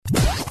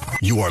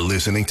You are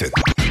listening to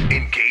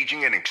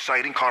engaging and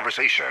exciting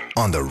conversation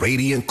on the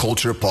Radiant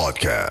Culture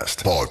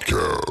Podcast.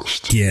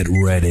 Get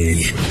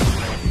ready.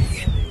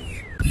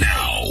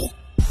 Now.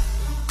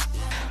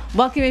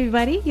 Welcome,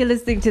 everybody. You're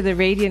listening to the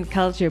Radiant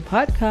Culture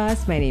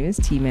Podcast. My name is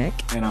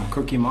T-Mac. And I'm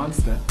Cookie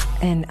Monster.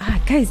 And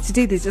guys,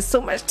 today there's just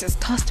so much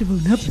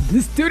testosterone up in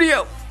the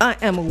studio. I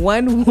am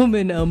one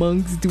woman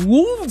amongst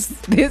wolves.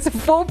 There's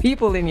 4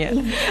 people in here.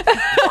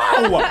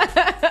 Wow.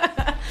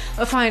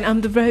 Oh, fine,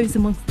 I'm the rose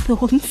amongst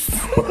thorns.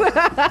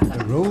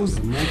 The rose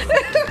amongst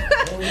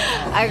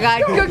I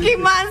got Cookie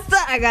Monster.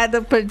 I got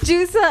the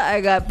producer. I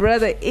got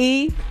Brother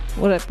E.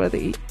 What up, Brother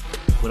E?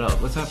 What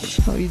up? What's happening?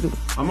 How you doing?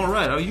 I'm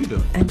alright. How are you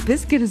doing? And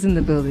Biscuit is in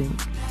the building.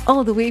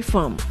 All the way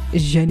from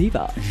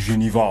Geneva.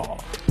 Geneva.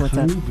 What's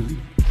up?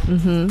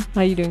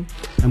 How you doing?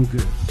 I'm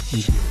good.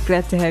 Thank you.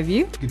 Glad to have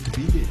you. Good to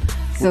be here.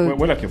 So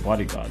We're like your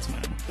bodyguards,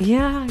 man.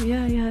 yeah.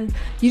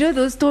 You know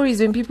those stories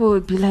when people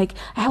would be like,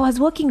 I was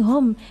walking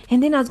home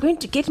and then I was going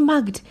to get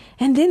mugged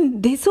and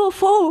then they saw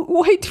 4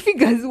 white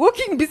figures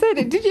walking beside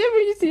it. Did you ever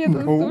used to hear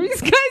those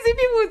stories? Guys, if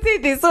people would say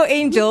they saw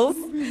angels.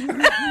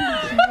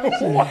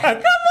 What?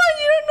 Come on,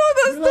 you don't know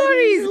those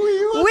stories.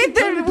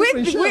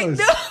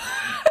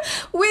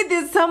 With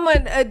there's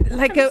someone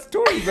like a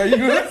Stories are you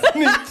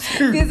listening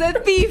to? there's a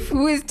thief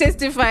who is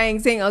testifying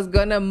saying I was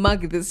gonna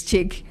mug this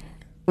chick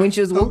when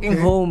she was walking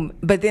home,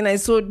 but then I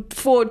saw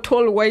 4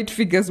 tall white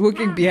figures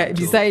walking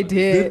beside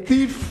her. The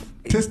thief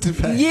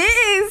testified.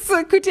 Yes,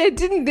 so Kutia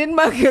didn't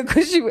mug her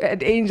because she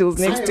had angels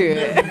next to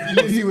her.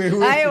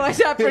 I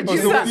was our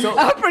producer.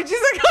 Our producer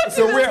comes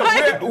So to the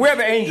we're side.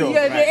 the angels.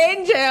 You're right? the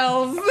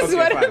angels. That's Okay,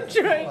 what fine. I'm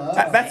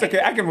trying. That's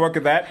okay. I can work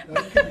with that.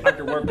 I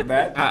can work with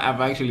that.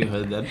 I've actually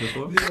heard that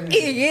before.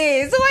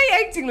 Yeah, so why are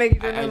you acting like you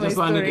don't know I my just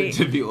wanted story? it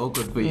to be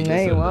awkward for you.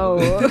 Hey, wow.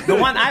 The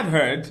one I've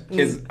heard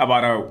is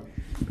about a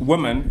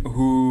woman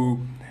who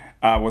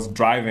was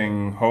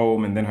driving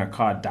home and then her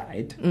car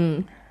died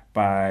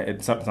by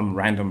some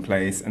random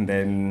place, and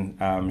then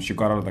she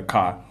got out of the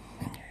car.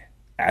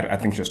 I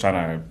think she was trying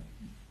to,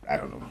 I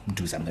don't know,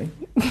 do something.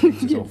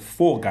 She saw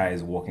 4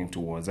 guys walking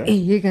towards her, Hey,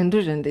 you can do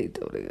it.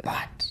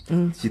 but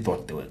she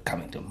thought they were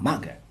coming to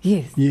mug her.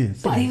 Yes.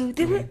 Yes. But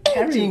they were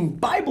Carrying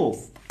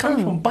Bibles,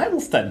 coming from Bible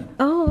study.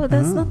 Oh,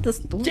 that's not the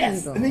story.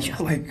 Yes, though. and then she was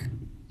like,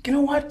 you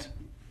know what?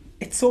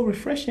 It's so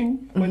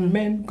refreshing when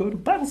men go to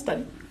Bible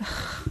study.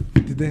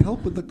 Did they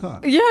help with the car?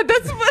 Yeah,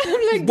 that's what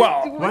I'm like.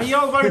 Well, Why are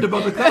y'all worried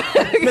about the car?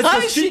 How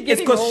is she it's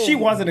getting because she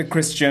home? wasn't a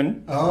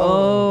Christian.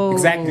 Oh.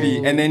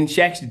 Exactly. And then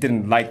she actually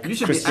didn't like You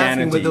should be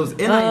Christianity. asking with those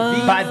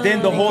NIV. But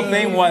then the whole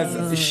thing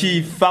was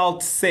she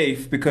felt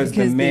safe because the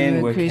Because they men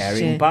were were carrying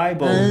Christian.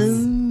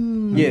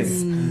 Bibles.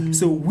 Yes.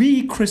 So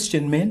we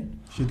Christian men,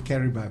 Should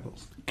carry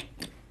Bibles.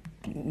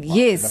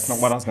 Yes. That's not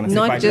what I was gonna say,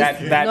 Not but just,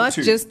 that not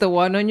too. just the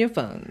one on your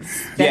phones.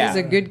 That is Yeah.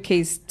 a good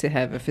case to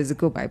have a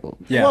physical Bible.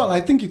 yeah. Well,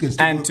 I think you can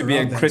still And work to be a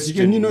around that.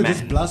 Christian You can, man.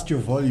 just blast your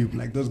volume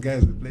like those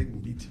guys were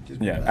playing beats.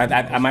 Just yeah.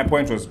 blast it. My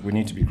point was we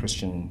need to be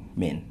Christian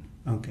men.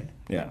 Okay.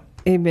 Yeah.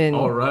 Amen.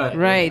 All right.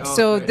 Right. Yeah,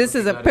 So okay, this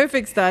is a got it.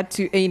 perfect start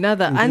to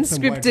another And get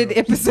some white unscripted robes.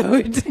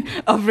 episode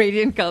of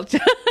Radiant Culture.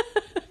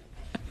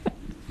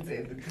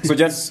 So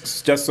just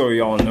so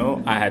you all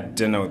know, I had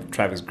dinner with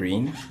Travis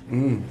Green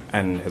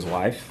and his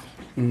wife.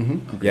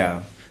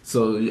 Yeah.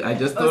 So I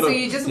just thought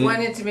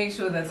wanted to make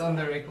sure that's on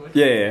the record.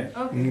 Yeah.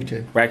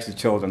 Okay. We actually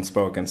chilled and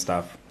spoke and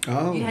stuff.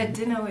 Oh. had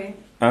dinner where?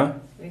 Huh?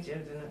 Where'd you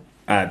have dinner?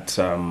 At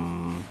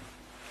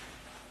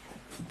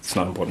it's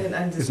not important.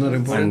 It's not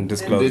important.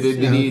 Undisclosed. Did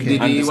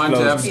he want to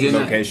have Undisclosed dinner?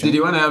 location. Did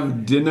he want to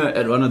have dinner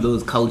at one of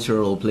those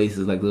cultural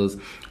places like those?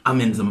 I'm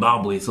in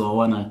Zimbabwe, so I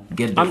want to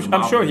get. The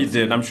I'm sure he Zimbabweans.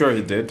 did. I'm sure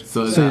he did.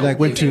 So, So you like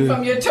went to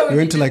From your tone, you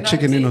went to you like did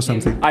Chicken not Inn or take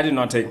him. something. I did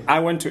not take. I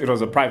went to. It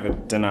was a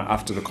private dinner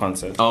after the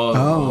concert.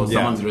 Oh, Yeah.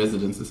 someone's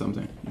residence or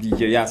something.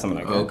 Yeah, something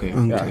like that. Okay.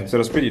 Yeah. So it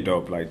was pretty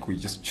dope. Like we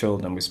just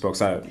chilled and we spoke.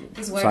 So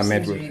His I wife met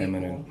seems with really him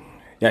and cool. then,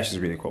 yeah, she's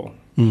really cool.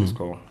 She's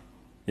cool.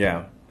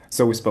 Yeah.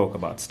 So we spoke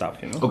about stuff,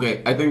 you know.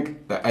 Okay, I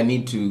think that I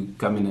need to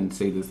come in and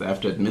say this. I have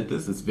to admit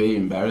this. It's very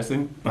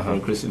embarrassing for a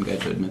Christian guy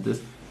to admit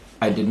this.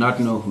 I did not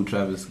know who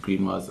Travis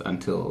Green was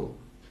until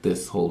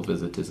this whole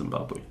visit to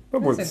Zimbabwe.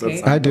 That's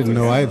okay. I didn't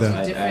know either.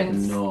 I had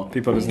no.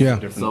 People listen Yeah.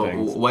 to different So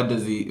things. what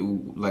does he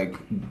like?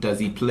 Does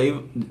he play?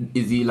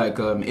 Is he like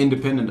an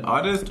independent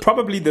artist?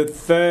 Probably the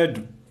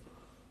third,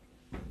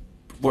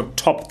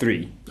 top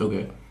 3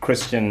 Okay.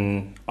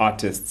 Christian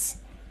artists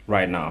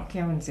right now.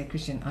 Okay, I wouldn't say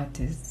Christian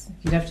artists.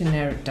 You'd have to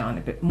narrow it down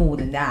a bit more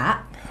than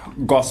that.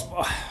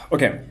 Gospel.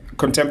 Okay,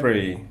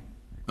 contemporary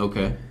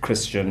Okay.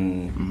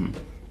 Christian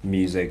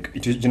music.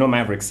 Do you know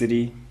Maverick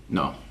City?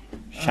 No.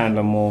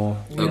 Chandler Moore.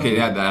 Okay.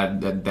 Yeah.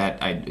 That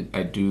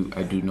I do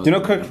know. Do you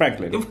know Kirk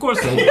Franklin? Of course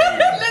I do.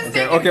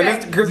 Okay,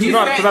 let's because you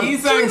know because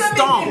He's saying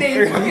stomp.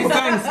 He's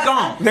saying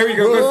stomp. there we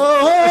go.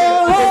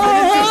 'cause-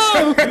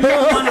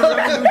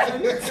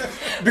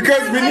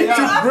 Because we need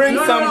to bring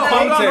some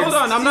context. Hold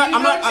on. I'm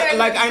not.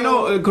 Like I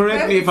know.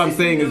 Correct me if I'm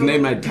saying his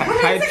name right.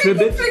 Ty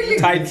Tribbett.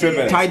 Ty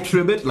Tribbett. Ty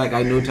Tribbett. Like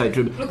I know Ty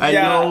Tribbett. I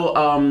Yeah.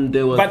 know.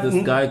 There was But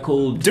this guy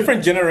called.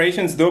 Different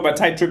generations though, but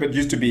Ty Tribbett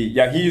used to be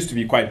he used to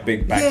be quite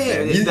big back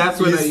then. that's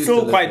when I He's used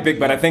still to quite big,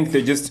 but I think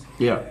they just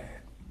Yeah.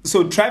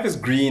 so Travis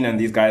Green and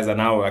these guys are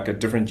now like a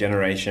different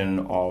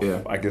generation of Yeah.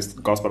 I guess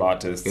gospel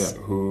artists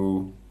Yeah.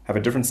 who have a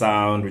different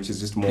sound, which is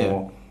just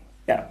more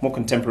more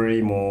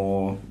contemporary,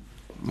 more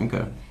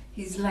Okay.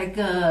 He's like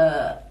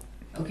a.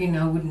 Okay,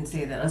 no, I wouldn't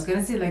say that. I was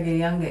gonna say like a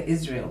younger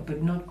Israel,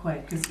 but not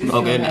quite, because Israel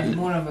Okay, had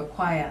more of a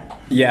choir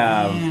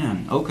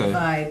Man, okay.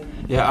 vibe.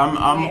 Yeah,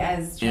 I'm.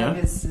 Whereas Yeah.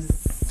 Travis is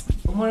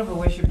more of a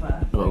worshipper.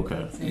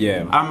 Okay.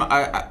 yeah.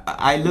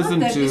 I Not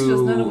listened that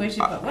Israel's not a to.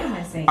 worshipper. What am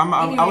I saying?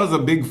 I was a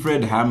big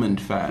Fred Hammond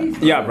fan.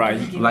 Yeah,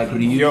 right. Like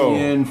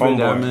Reunion, Fred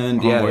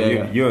Hammond.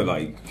 Yeah. You're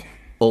like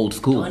Old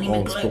school.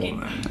 old school,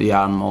 man.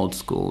 Yeah, I'm old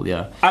school.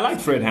 Yeah, I like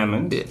Fred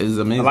Hammond. it's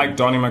I amazing. like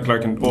Donnie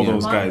McClurkin and all Yeah.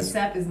 those Martin guys.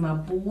 Sapp is my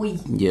boy.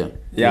 Yeah.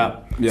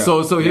 Yeah.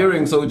 So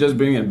just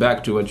bring it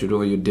back to what you're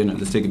doing, your dinner.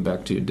 Let's take it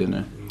back to your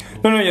dinner.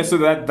 No, so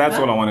that's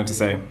all I wanted to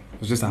say. It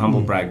was just a humble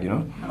brag, you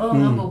know? Oh,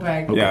 humble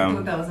brag. Yeah. I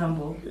thought that was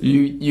humble.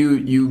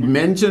 You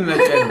mentioned that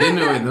you had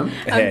dinner with them.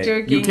 Hey. I'm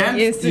joking. You can't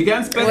Yes,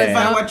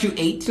 specify it what you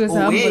ate it was or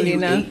where humble you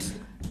enough. ate.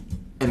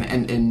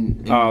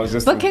 And I was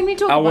just But can we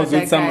talk I about was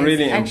with that, some guys?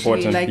 really Actually,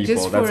 important like, people.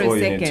 just for That's a all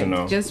you need to second,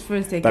 know. just for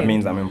a second. That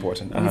means I'm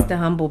important. Mr.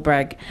 Humble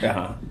Brag.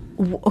 Uh-huh.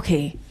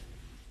 Okay.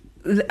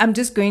 I'm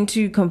just going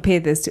to compare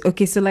this to.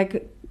 Okay, so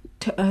like,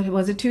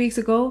 was it 2 weeks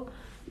ago?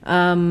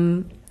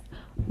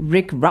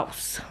 Rick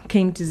Ross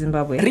came to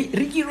Zimbabwe.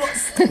 Ricky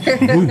Ross.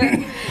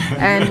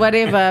 And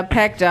whatever,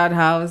 packed out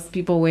house,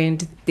 people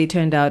went, they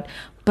turned out.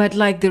 But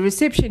like the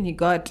reception he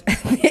got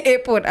at the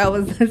airport, I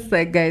was just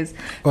like, guys,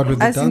 What with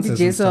the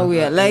dancers and stuff? we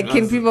are like,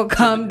 can people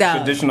calm down?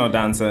 Traditional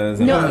dancers.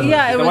 And No, yeah, it Is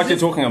that was what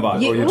just- you're talking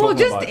about? Yeah, or you're well, talking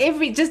just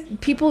about?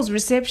 just people's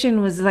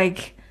reception was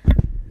like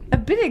a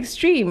bit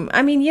extreme.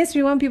 I mean, yes,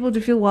 we want people to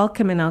feel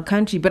welcome in our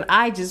country, but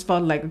I just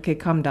felt like, okay,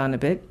 calm down a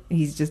bit.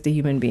 He's just a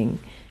human being.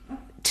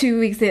 2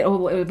 weeks later,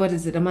 what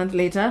is it? A month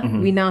later,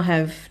 we now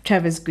have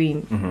Travis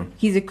Green.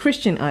 He's a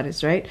Christian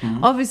artist, right?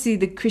 Obviously,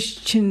 the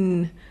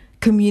Christian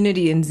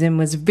community in Zim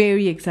was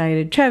very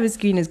excited. Travis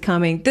Green is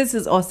coming. This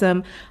is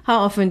awesome. How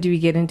often do we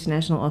get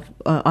international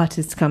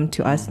artists come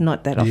to us?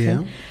 Not that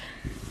often. Yeah.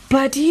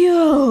 But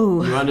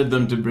yo, You wanted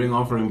them to bring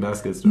offering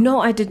baskets.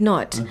 no, I did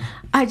not.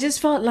 I just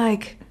felt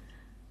like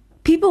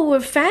people were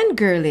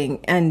fangirling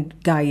and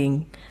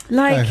guying.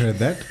 Like I heard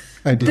that.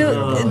 I did.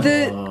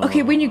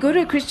 okay, when you go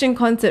to a Christian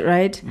concert,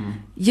 right?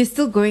 You're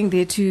still going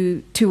there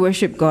to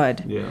worship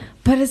God. Yeah.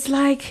 But it's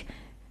like,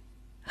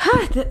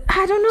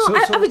 I don't know.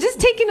 So- I was just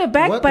taken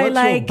aback What's by your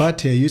like.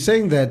 but here? You're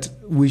saying that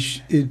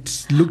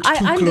it looked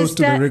too close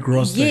to the Rick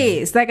Ross thing.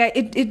 Yes, like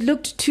it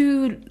looked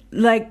too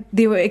like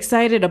they were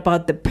excited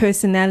about the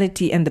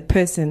personality and the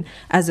person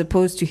as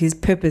opposed to his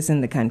purpose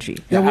in the country.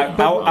 I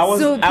was,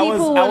 So I was,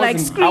 people I were was like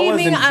in,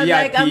 screaming. I was in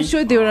VIP. I'm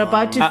sure they were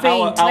about to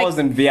faint. I Like, was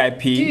in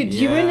VIP. dude,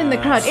 you weren't in the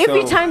crowd.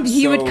 Every time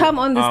he would come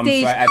on the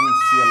stage. So I didn't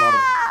see a lot of.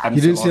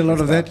 You didn't see a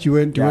lot of that. You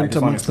went Yeah, I went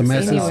just amongst the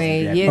wanted to say masses.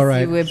 Anyway, Yeah. yes, All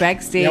right. you were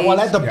backstage. Yeah, well,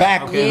 at the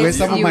back okay. where Yes,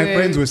 some of you my were-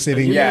 friends were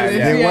sitting, Yeah,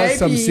 yeah. there was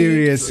some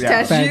serious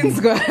Tashin's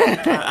fan.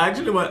 got- I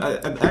actually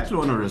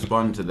want to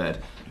respond to that.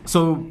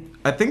 So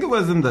I think it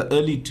was in the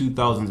early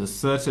 2000s, a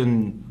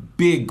certain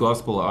big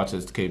gospel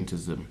artist came to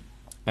Zim.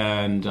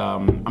 And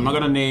I'm not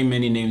going to name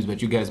any names,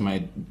 but you guys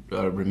might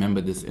remember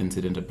this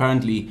incident.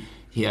 Apparently,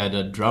 he had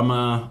a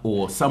drummer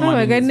or someone. Oh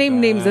my in god, his name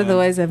names, band.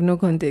 otherwise I have no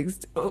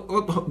context.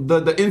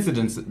 The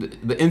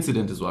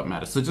incident is what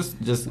matters. So just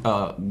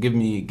give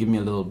me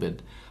a little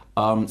bit.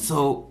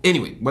 So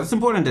anyway, what's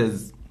important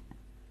is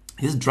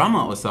his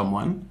drummer or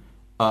someone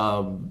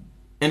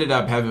ended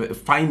up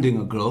finding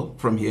a girl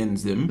from here in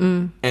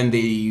Zim, and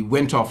they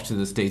went off to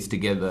the States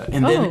together.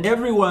 And then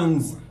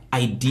everyone's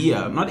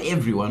idea, not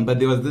everyone, but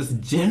there was this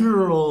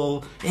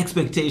general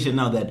expectation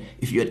now that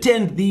if you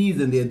attend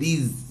these and there are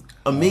these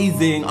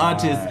amazing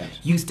artists,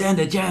 you stand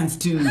a chance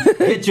to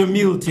get your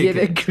meal Get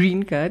a ticket.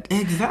 green card.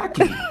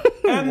 Exactly.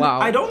 And Wow.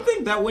 I don't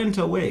think that went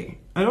away.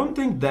 I don't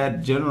think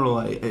that general,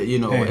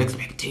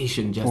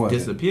 expectation just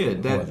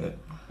disappeared.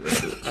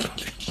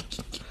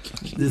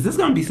 Is this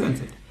going to be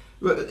censored?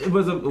 It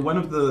was one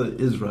of the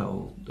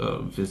Israel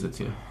visits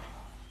here.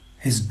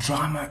 His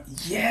drama,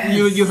 yes.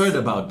 You heard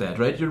about that,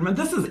 right? You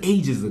remember? This is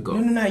ages ago.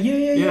 No.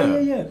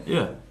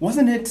 Yeah.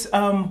 Wasn't it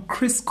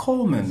Chris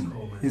Coleman?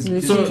 His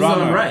So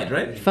drama.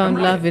 right? Found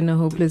I'm love right. in a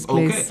hopeless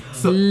Okay, place.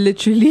 so-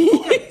 Literally.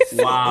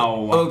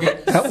 Wow. Okay,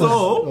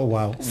 Oh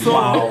wow.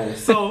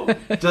 So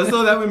just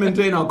so that we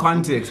maintain our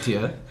context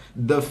here,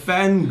 the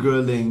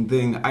fangirling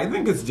thing, I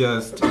think it's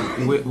just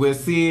we're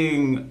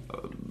seeing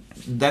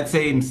that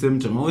same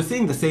symptom. We're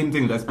seeing the same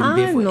thing that's been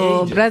there for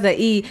No, ages. brother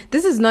E.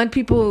 This is not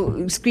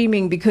people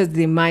screaming because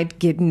they might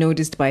get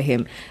noticed by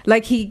him.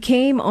 Like he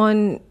came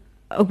on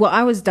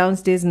I was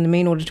downstairs in the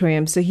main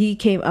auditorium, so he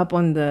came up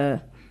on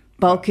the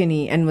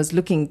balcony and was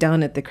looking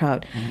down at the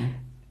crowd.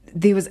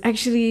 There was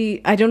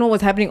actually, I don't know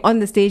what's happening on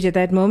the stage at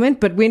that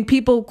moment, but when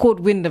people caught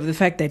wind of the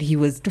fact that he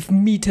was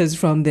meters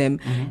from them,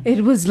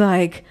 it was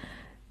like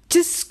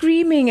just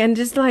screaming and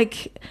just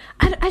like,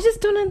 I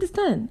just don't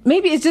understand.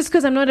 Maybe it's just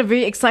because I'm not a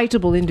very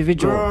excitable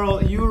individual.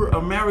 Girl, you're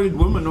a married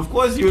woman. Of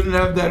course you wouldn't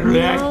have that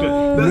reaction.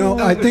 No,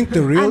 I think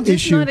the real I'm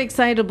just issue not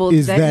excitable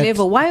to that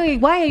level. Why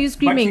are you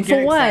screaming? But you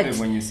get for what? excited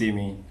when you see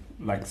me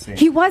like sing.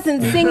 He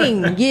wasn't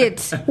singing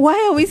yet.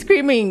 Why are we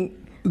screaming?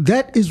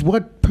 that is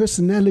what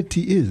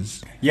personality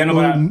is. Yeah, no,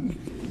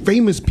 but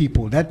famous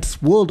people,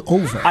 that's world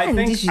over. I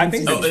think the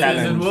Is it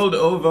challenge. world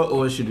over,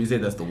 or should we say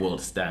that's the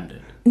world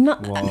standard? No,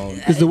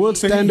 Is the world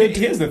standard?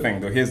 Here's the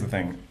thing, though. Here's the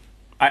thing.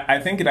 I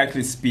think it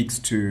actually speaks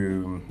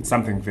to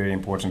something very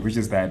important, which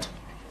is that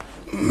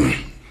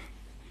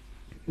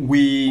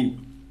we,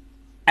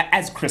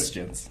 as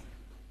Christians,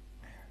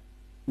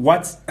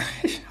 what's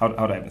how do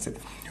I even say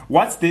this?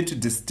 What's there to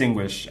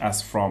distinguish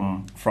us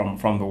from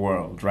the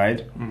world,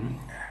 right? Mm-hmm.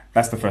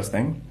 That's the first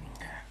thing.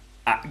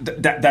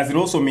 Does it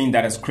also mean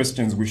that as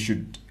Christians we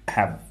should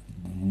have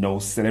no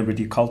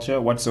celebrity culture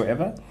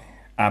whatsoever?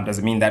 Does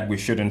it mean that we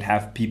shouldn't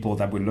have people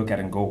that we look at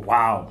and go,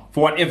 wow,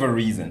 for whatever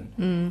reason?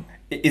 Mm.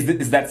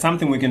 Is that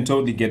something we can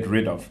totally get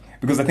rid of?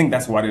 Because I think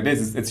that's what it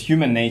is. It's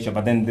human nature,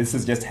 but then this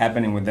is just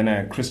happening within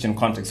a Christian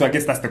context. So I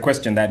guess that's the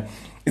question, that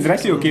is it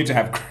actually okay to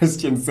have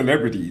Christian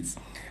celebrities?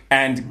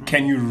 And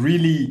can you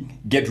really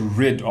get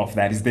rid of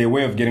that? Is there a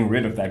way of getting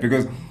rid of that?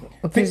 Because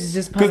it's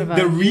just part of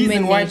the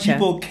reason why nature.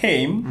 people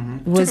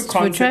came to the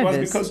concert was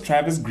because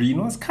Travis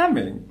Green was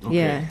coming. Okay.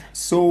 Yeah.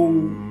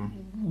 So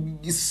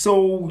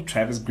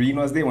Travis Green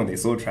was there. When they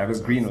saw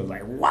Travis Green, it was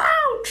like,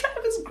 wow,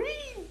 Travis Green.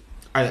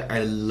 I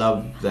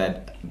love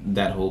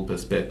that whole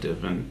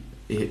perspective, and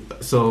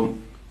so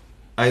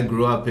I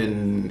grew up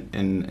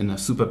in a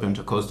super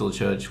Pentecostal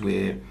church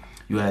where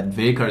you had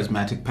very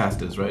charismatic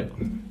pastors, right?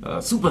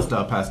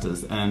 Superstar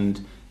pastors,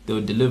 and they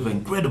would deliver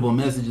incredible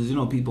messages,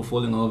 people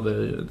falling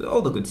over,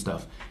 all the good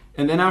stuff.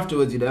 And then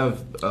afterwards, you'd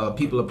have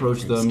people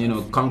approach them,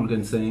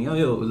 congregants saying,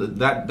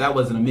 that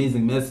was an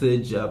amazing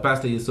message.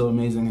 Pastor, you're so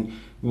amazing. And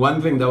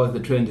one thing that was the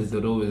trend is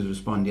they'd always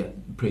respond, yeah,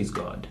 praise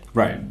God.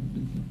 Right.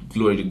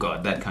 Glory to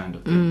God, that kind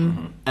of thing.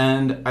 Mm-hmm.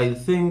 And I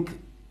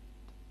think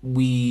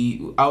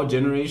our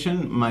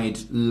generation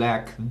might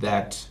lack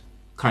that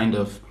kind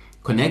of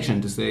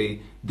connection to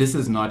say, this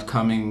is not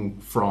coming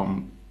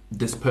from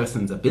this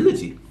person's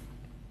ability.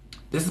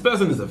 This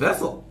person is a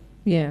vessel.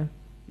 Yeah.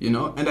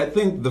 And I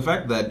think the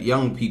fact that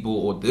young people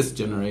or this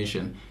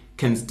generation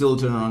can still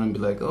turn around and be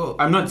like, oh,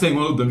 I'm not saying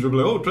all of them should be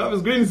like, oh,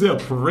 Travis Green's here,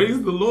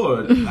 praise the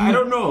Lord. I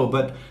don't know,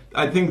 but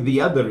I think the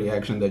other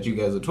reaction that you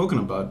guys are talking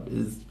about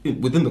is,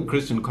 within the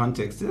Christian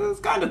context, is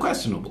kind of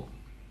questionable.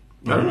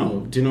 I don't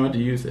know. Do you know what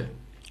you say?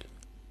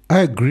 I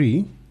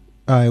agree.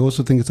 I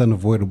also think it's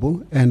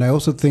unavoidable. And I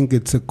also think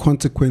it's a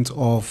consequence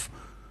of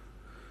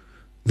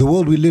the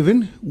world we live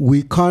in.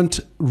 We can't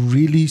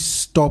really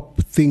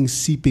stop things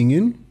seeping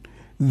in.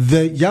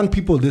 The young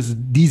people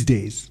these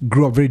days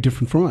grew up very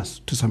different from us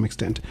to some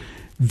extent.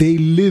 They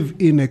live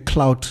in a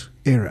clout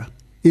era.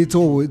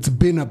 It's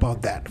been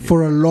about that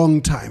for a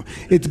long time.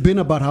 It's been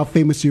about how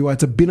famous you are.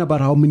 It's been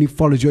about how many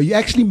followers you are. You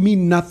actually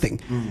mean nothing.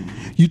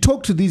 You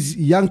talk to these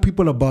young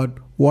people about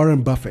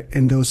Warren Buffett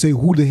and they'll say,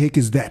 who the heck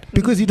is that?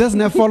 Because he doesn't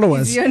have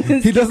followers. He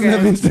doesn't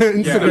have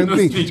Instagram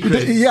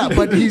thing. Yeah,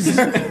 but he's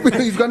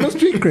got no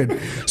street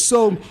cred.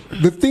 So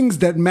the things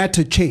that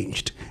matter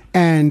changed.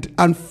 And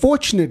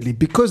unfortunately,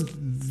 because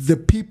the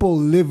people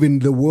live in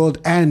the world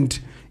and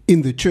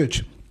in the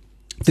church,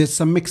 there's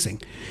some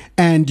mixing.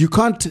 And you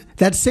can't,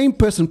 that same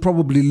person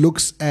probably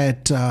looks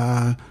at,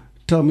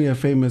 tell me a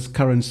famous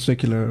current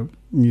secular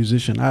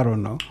musician, I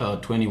don't know.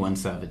 21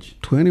 Savage.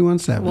 21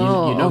 Savage.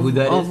 Whoa, you know who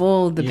that is? Of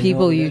all the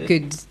people you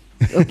could...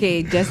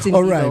 Okay, Justin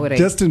all Bieber. Right,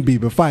 Justin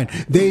Bieber, fine.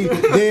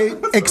 They're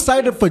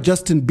excited for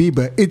Justin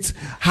Bieber. It's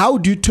how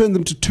do you turn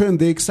them to turn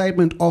the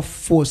excitement off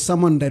for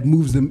someone that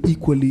moves them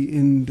equally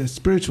in the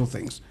spiritual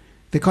things?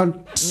 They can't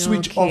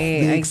switch off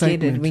the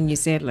excitement. I get it when you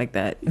say it like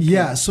that. Okay.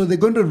 Yeah, so they're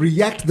going to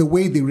react the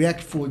way they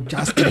react for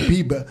Justin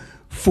Bieber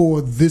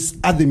for this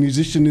other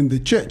musician in the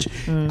church.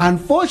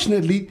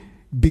 Unfortunately,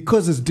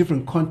 because there's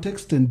different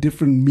context and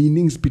different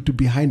meanings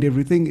behind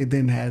everything, it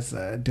then has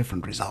a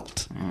different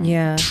result.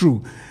 Yeah.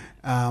 True.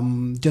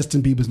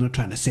 Justin Bieber's not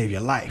trying to save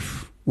your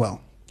life. Well,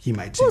 he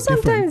might say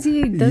sometimes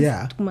he does.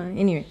 Yeah.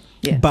 Anyway.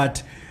 Yeah.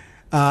 But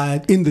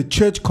in the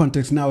church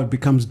context now, it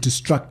becomes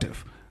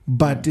destructive.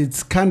 But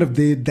it's kind of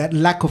that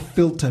lack of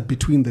filter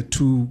between the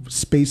two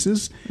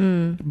spaces.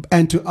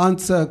 And to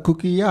answer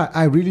Cookie,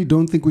 I really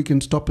don't think we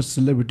can stop a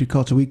celebrity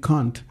culture. We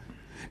can't.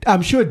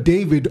 I'm sure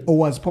David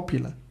was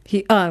popular.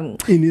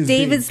 In his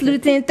David day. slew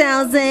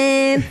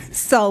 10,000,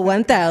 Saul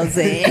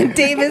 1,000.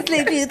 David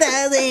slew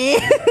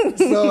 2,000.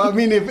 So I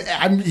mean,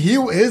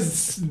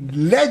 his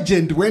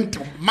legend went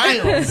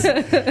miles,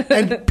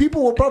 and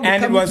people were probably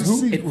And it coming was to who?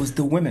 see. It was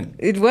the women.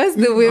 It was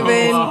the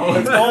women.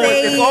 It's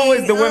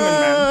always the women,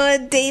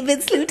 man. Oh,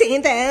 David slew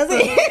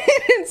 10,000,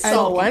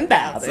 Saul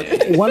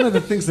 1,000. One of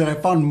the things that I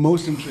found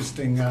most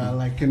interesting,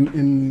 like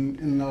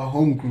in our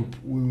home group,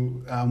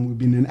 we've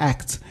been in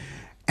ACT,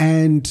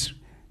 and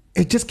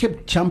it just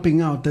kept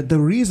jumping out that the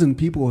reason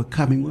people were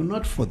coming were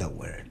not for the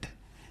word.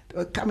 They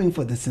were coming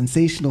for the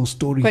sensational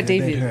stories But that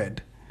David. they'd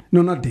heard.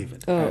 No, not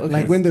David. Oh, okay.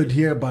 Like when they'd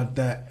hear about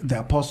the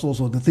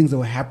apostles or the things that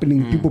were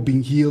happening, people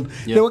being healed.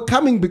 Yeah. They were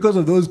coming because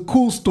of those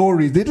cool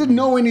stories. They didn't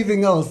know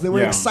anything else. They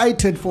were Yeah.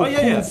 excited for Oh,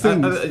 cool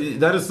things.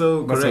 that is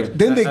so That's correct. right.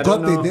 Then they I got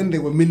don't there, know. then they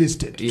were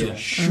ministered Yeah. to,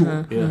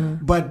 sure. Yeah.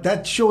 But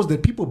that shows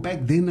that people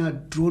back then are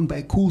drawn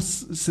by cool,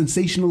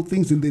 sensational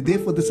things, and they're there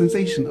for the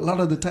sensation a lot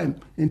of the time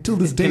until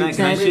this day. Can I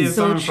That share is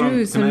so something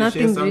true. So can I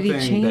share nothing's really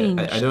something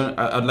that changed.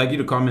 I'd like you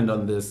to comment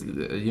on this.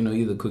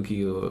 Either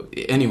Cookie or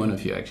any one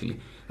of you actually.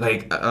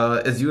 Like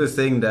as you were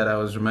saying that, I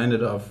was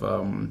reminded of.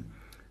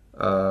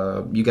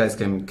 You guys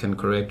can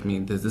correct me.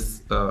 There's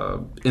this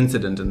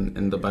incident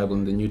in the Bible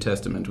in the New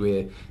Testament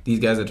where these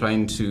guys are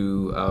trying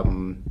to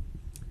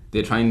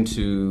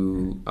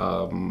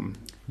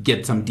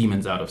get some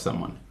demons out of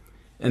someone.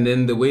 And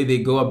then the way they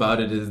go about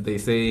it is they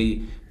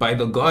say, by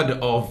the God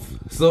of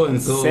so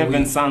and so,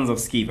 7 sons of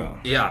Sceva.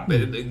 yeah,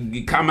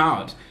 they come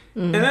out,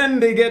 and then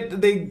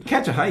they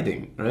catch a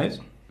hiding, right?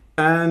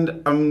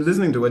 And I'm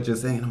listening to what you're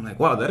saying, and I'm like,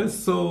 wow, that is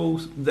so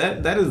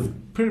that is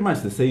pretty much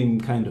the same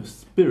kind of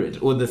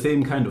spirit or the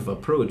same kind of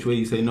approach where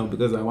you say, no,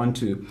 because I want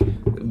to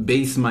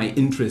base my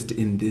interest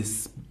in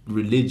this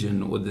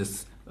religion or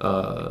this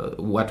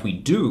what we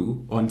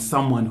do on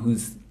someone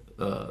who's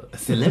a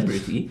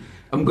celebrity.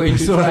 I'm going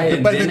to try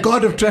and By the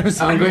God of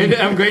Travis. I'm going to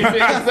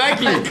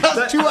exactly.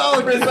 Cut you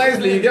out.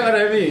 Precisely, you get what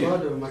I mean?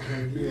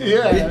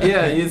 Yeah.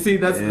 Yeah, you see,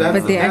 that's But they're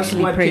that's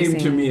actually what came to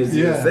praising. me as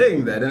you were Yeah.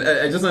 saying that, and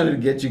I just wanted to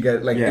get you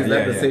guys like, Yeah, is that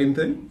yeah, the yeah. same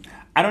thing?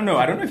 I don't know.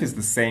 I don't know if it's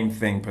the same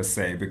thing per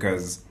se,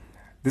 because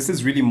this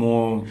is really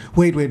more.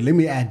 Wait, let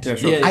me add. Yeah,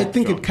 sure. Yeah, I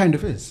think sure. it kind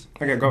of is.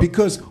 Okay, go.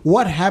 Because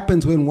what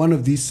happens when one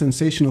of these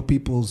sensational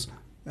people's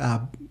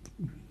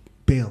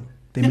bail?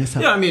 They mess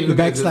up. Yeah, I mean, they look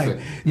at it this backslide.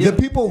 way. Yeah. The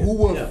people who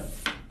were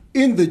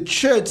in the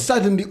church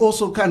suddenly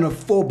also kind of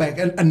fall back,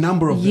 a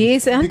number of them.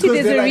 Yes, auntie, Because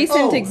there's they're a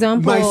recent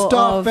example My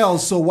star of- fell,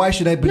 so why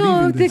should I believe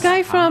No, in the this?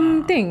 guy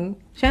from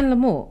Chandler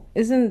Moore.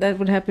 Isn't that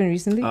what happened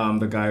recently?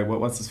 The guy,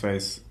 what's his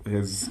face?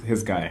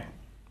 His guy.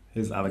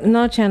 His other guy.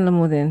 Not Chandler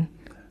Moore then.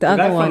 The The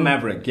other guy one. from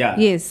Maverick, yeah.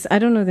 Yes, I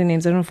don't know the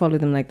names. I don't follow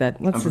them like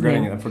that. What's his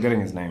name? I'm forgetting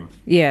his name.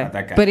 Yeah,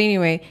 That guy. but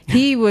anyway,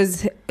 he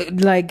was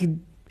like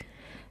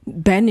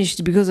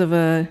banished because of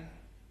a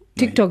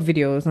TikTok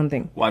video or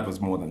something. Well, it was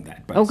more than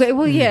that. But Okay,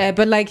 well, yeah,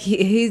 but like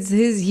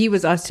he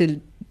was asked to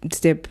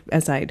step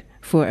aside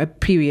for a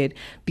period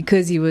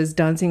because he was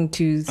dancing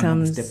to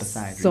some Step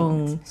aside.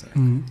 song,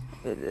 Sorry.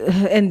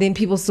 and then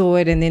people saw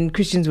it, and then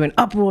Christians went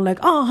uproar like,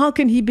 "Oh, how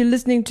can he be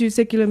listening to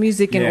secular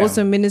music and Yeah.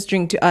 also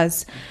ministering to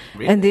us?"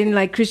 And then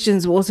like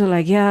Christians were also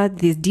like, "Yeah,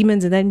 there's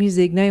demons in that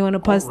music. Now you want to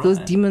pass those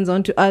demons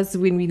on to us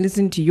when we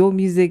listen to your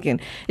music," and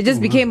it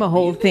just became a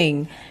whole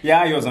thing.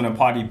 Yeah, he was on a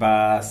party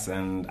bus,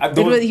 and It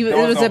was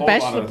a whole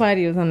bachelor lot of-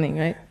 party or something,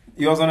 right?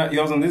 He was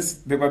on this.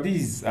 There were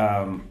these,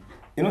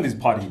 these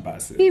party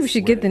buses. Maybe we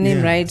should get the name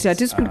Yeah. right. I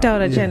just picked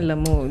out a Chandler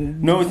Moore.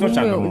 No, it's not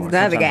Chandler Moore. It's the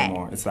other not guy. Chandler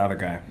Moore. It's the other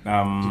guy.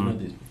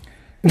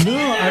 No,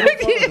 I don't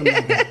follow them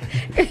like that.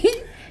 It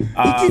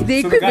is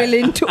the so the guy-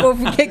 equivalent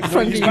of cake No,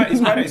 from he's you.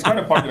 quite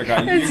a popular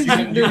guy. You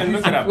can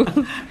look it up.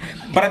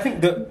 But I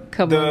think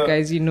Come on,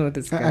 guys, you know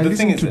this guy. I The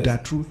listen thing is to this.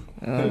 that truth.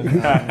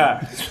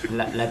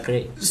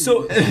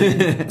 So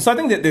I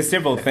think that there's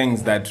several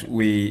things that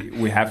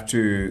we have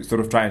to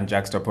sort of try and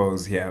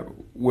juxtapose here,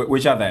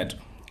 which are that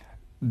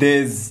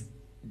there's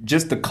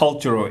just the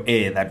cultural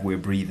air that we're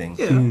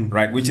breathing,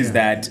 right? Which is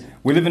that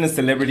we live in a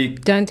celebrity.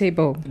 Dante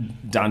Bo.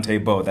 Dante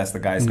Bo, that's the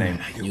guy's name.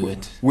 I knew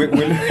it.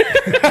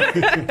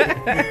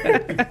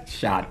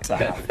 Shut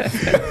up.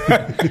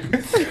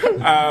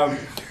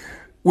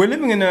 We're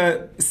living in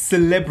a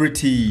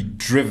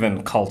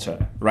celebrity-driven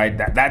culture, right?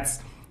 That's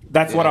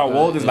what our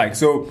world is like.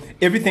 So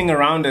everything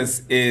around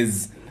us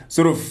is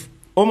sort of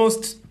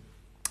almost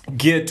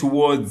geared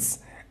towards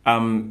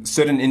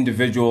certain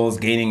individuals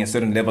gaining a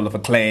certain level of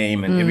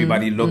acclaim, and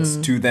everybody looks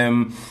to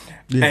them,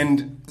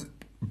 and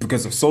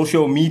because of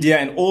social media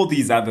and all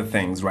these other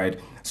things, right?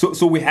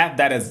 So we have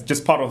that as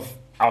just part of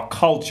our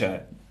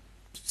culture,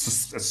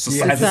 as a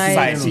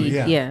society,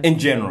 Yeah. in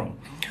general.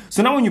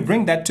 So now when you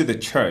bring that to the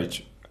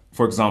church,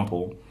 for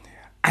example,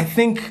 I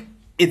think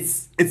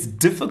it's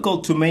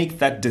difficult to make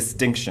that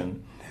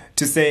distinction,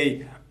 to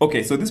say,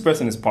 okay, so this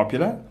person is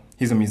popular,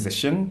 he's a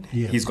musician,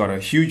 he's got a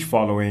huge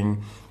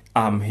following,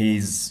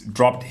 He's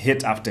dropped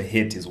hit after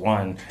hit. He's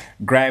won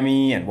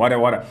Grammy and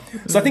whatever.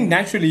 So I think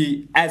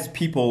naturally, as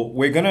people,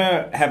 we're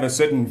gonna have a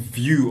certain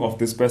view of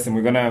this person.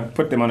 We're gonna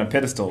put them on a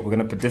pedestal. We're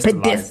gonna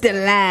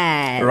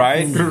pedestalize.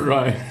 Right?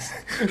 Right.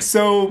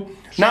 So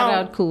now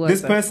out Cool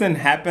this Weather. person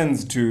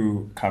happens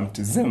to come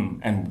to Zim,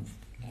 and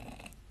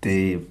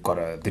they're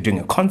doing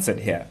a concert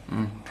here.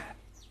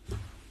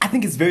 I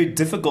think it's very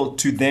difficult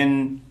to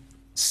then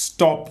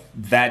stop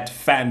that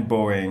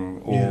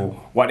fanboying or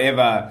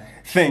whatever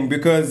thing,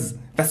 because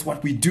that's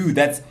what we do.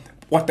 That's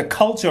what the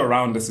culture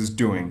around us is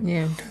doing.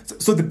 Yeah.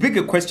 So the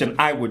bigger question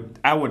I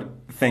would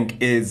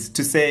think is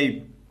to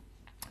say,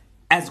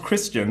 as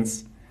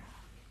Christians,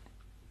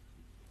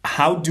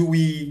 how do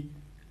we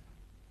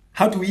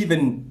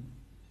even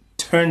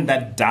turn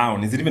that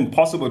down? Is it even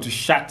possible to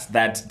shut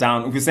that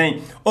down? If you're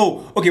saying,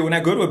 oh, okay, when I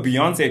go to a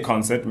Beyonce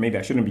concert, maybe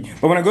I shouldn't be,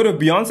 but when I go to a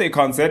Beyonce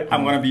concert,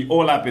 I'm going to be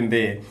all up in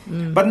there.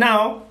 But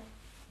now,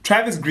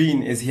 Travis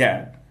Green is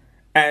here.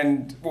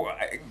 And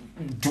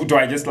do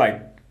I just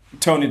like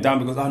tone it down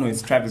because, oh no,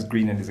 it's Travis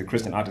Green and he's a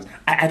Christian artist?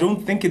 I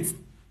don't think it's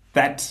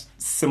that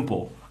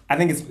simple. I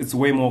think it's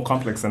way more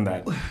complex than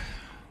that.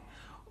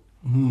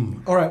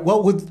 All right.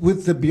 Well,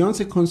 with the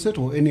Beyonce concert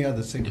or any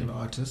other secular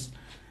artist,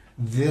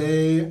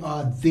 they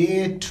are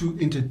there to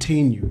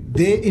entertain you.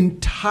 Their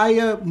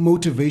entire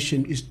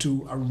motivation is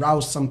to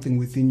arouse something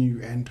within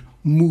you and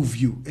move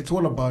you. It's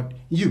all about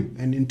you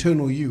and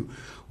internal you.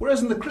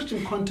 Whereas in the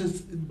Christian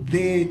context,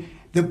 the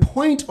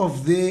point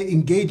of their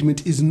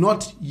engagement is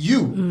not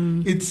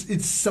you.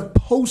 It's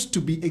supposed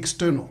to be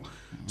external.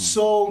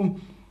 So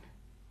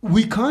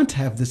we can't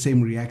have the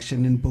same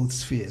reaction in both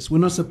spheres. We're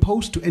not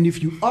supposed to. And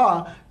if you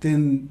are,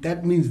 then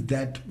that means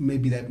that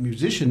maybe that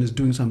musician is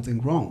doing something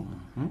wrong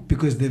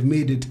because they've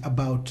made it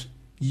about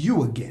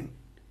you again.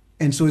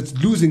 And so it's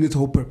losing its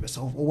whole purpose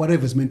or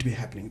whatever's meant to be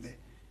happening there.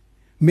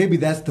 Maybe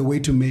that's the way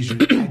to measure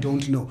it. I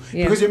don't know.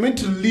 Yeah. Because you're meant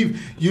to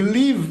leave, who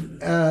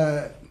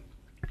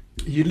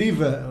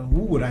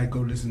would I go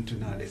listen to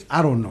nowadays?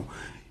 I don't know.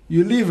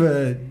 You leave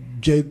a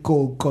J.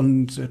 Cole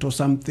concert or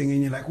something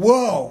and you're like,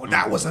 whoa,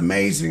 that was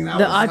amazing. That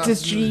The was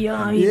artistry, you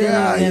leave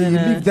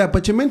that.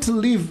 But you're meant to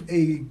leave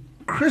a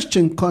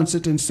Christian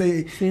concert and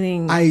say,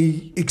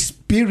 I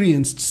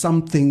experienced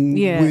something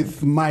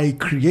with my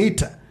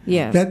creator.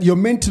 Yeah. That you're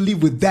meant to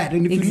leave with that.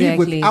 And if you leave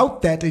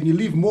without that and you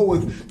leave more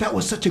with, that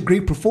was such a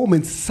great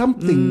performance,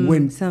 something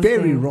went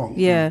very wrong.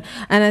 Yeah.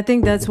 And I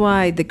think that's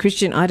why the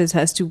Christian artist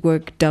has to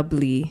work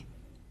doubly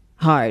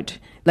hard.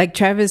 Like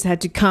Travis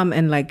had to come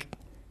and like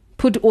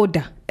put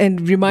order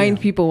and remind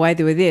people why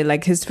they were there.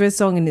 Like his first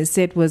song in his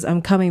set was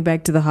 "I'm Coming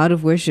Back to the Heart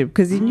of Worship"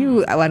 because he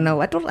knew, why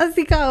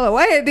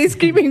are they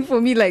screaming for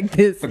me like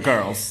this? The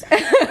girls.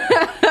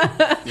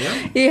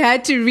 He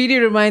had to really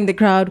remind the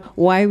crowd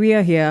why we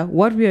are here,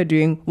 what we are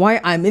doing,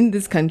 why I'm in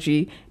this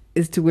country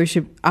is to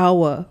worship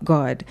our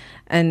God.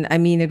 And I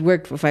mean, it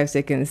worked for 5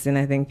 seconds, and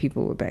I think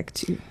people were back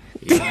to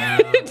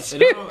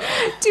fangirling.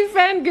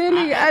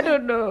 I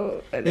don't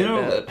know.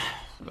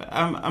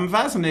 I'm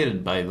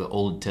fascinated by the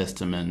Old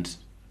Testament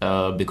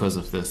because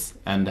of this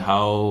and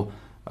how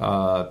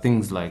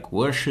things like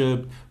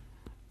worship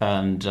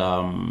and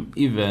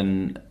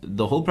even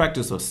the whole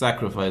practice of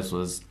sacrifice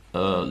was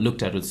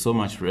looked at with so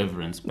much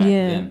reverence back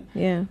then.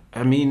 Yeah.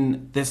 I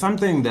mean, there's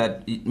something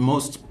that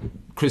most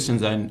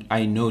Christians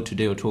I know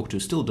today or talk to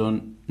still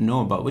don't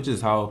know about, which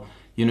is how,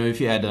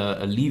 if you had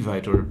a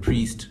Levite or a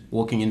priest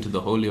walking into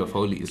the Holy of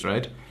Holies,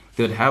 right?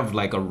 They'd have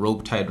like a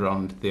rope tied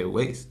around their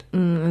waist.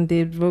 And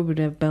the rope would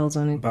have bells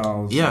on it.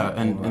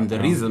 And the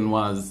reason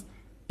was,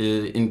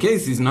 in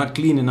case he's not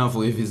clean enough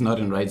or if he's not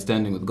in right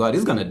standing with God,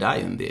 he's going to die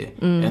in there.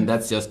 And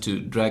that's just to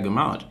drag him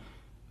out.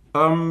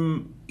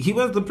 He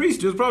was the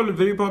priest. He was probably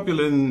very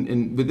popular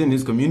within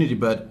his community,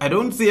 but I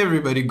don't see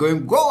everybody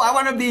going, "Go! I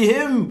want to be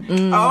him.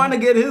 I want to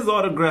get his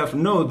autograph."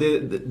 No,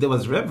 there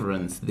was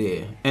reverence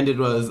there, and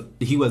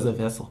he was a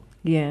vessel.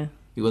 Yeah,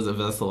 he was a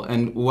vessel.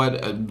 And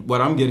what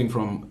I'm getting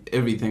from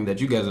everything that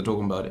you guys are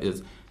talking about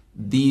is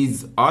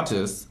these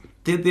artists.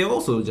 They're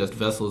also just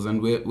vessels, and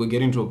we're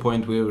getting to a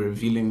point where we're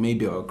revealing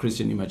maybe our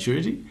Christian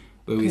immaturity,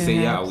 where we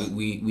say,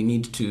 we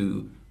need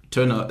to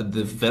turn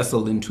the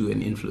vessel into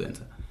an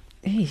influencer.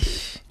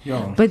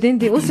 Yeah. But then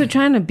they're also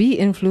trying to be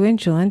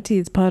influential, auntie.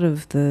 It's part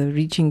of the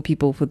reaching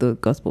people for the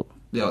gospel.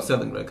 They are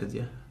selling records,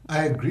 yeah.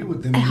 I agree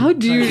with them. How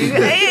do you...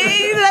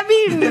 I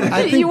mean,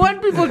 you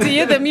want people to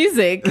hear the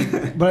music.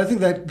 But I think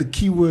that the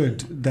key word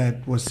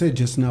that was said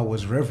just now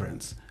was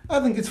reverence. I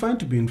think it's fine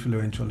to be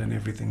influential and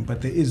everything, but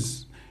there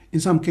is,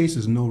 in some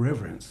cases, no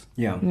reverence.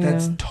 Yeah.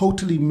 That's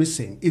totally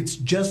missing. It's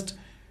just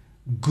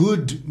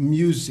good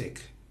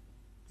music.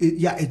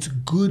 It's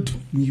good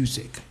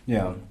music.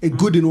 Yeah.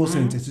 Good in all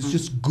senses. It's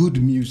just good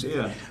music.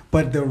 Yeah.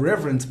 But the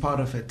reverence part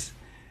of it,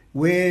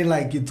 where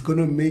like it's going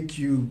to make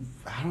you,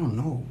 I don't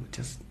know,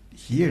 just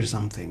hear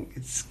something.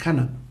 It's kind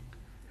of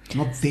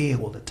not there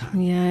all the time.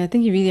 Yeah, I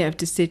think you really have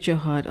to set your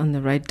heart on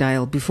the right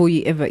dial before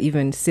you ever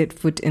even set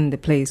foot in the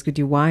place.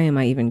 Why am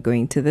I even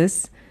going to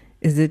this?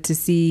 Is it to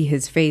see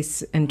his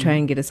face and try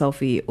and get a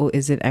selfie, or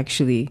is it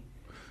actually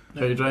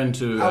Are you trying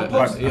to?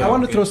 I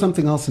want to throw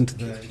something else into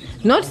the.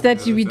 Not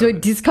that we don't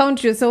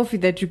discount your selfie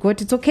that you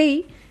got. It's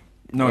okay.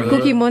 No,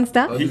 Cookie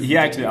Monster. he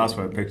actually asked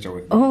for a picture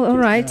with me. Oh, all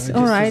right,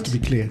 all right. Just to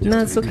be clear. No,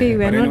 it's okay.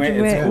 We're But not.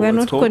 anyway, We're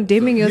not it's cool.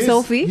 condemning your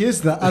selfie.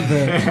 Here's the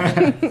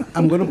other.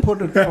 I'm going to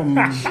put it from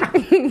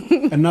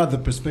another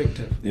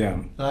perspective.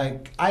 Yeah.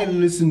 Like, I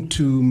listen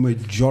to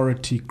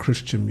majority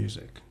Christian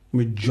music.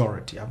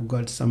 Majority. I've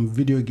got some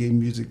video game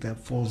music that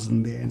falls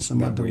in there and some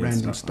That other weird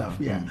random stuff. stuff.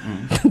 Yeah.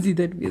 See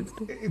that weird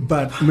stuff.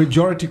 But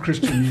majority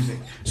Christian music.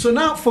 So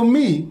now for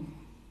me,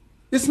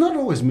 it's not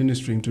always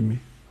ministering to me.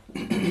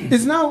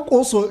 It's now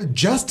also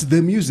just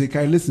the music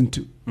I listen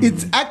to.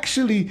 It's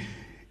actually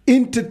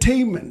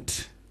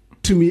entertainment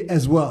to me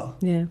as well.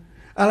 Yeah.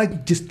 I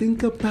like just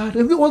think about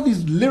it. All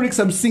these lyrics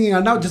I'm singing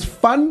are now just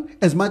fun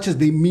as much as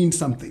they mean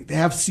something. They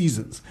have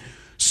seasons.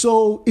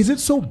 So is it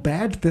so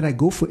bad that I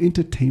go for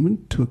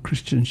entertainment to a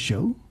Christian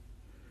show?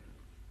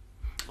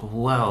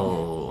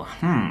 Well,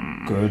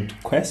 Good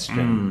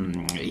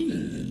question.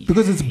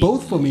 Because it's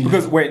both for me.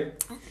 Because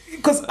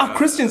are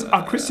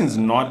Christians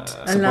not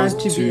Allowed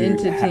supposed to be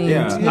entertained,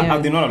 yeah. Are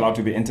they not allowed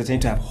to be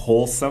entertained, to have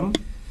wholesome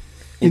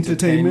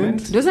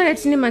Entertainment? Those are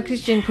actually my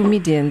Christian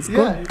comedians.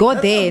 Yeah, Go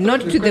that's there, something not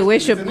the to the question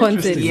worship is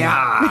concert. interesting.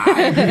 yeah,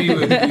 I agree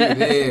with you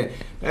there.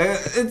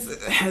 It's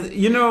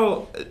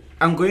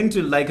I'm going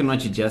to liken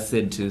what you just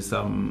said to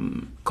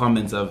some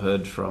comments I've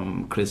heard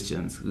from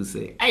Christians who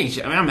say, "Hey,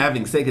 I'm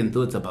having second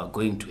thoughts about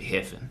going to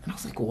heaven." And I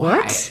was like, "Why?"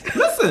 What?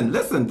 Listen,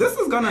 this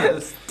is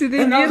gonna. Do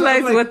they And I was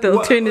realize what the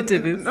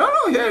alternative is? No,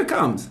 here it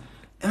comes.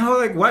 And I was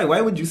like, "Why?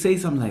 Why would you say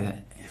something like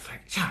that?" And it's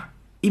like, yeah,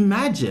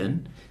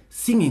 imagine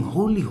singing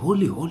 "Holy,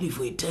 Holy, Holy"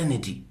 for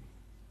eternity.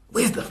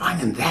 Where's the fun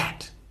in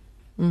that?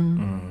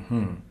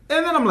 And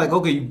then I'm like,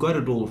 okay, you got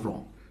it all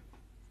wrong.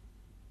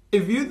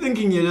 If you're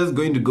thinking you're just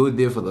going to go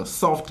there for the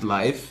soft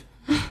life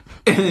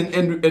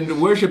and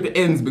worship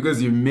ends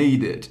because you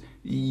made it,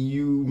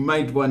 you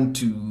might want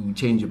to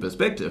change your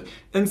perspective.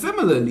 And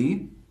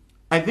similarly,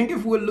 I think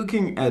if we're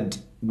looking at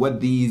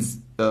what these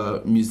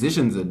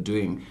musicians are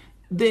doing,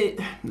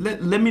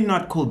 let me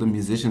not call them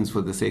musicians for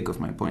the sake of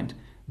my point.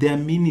 They are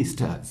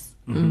ministers.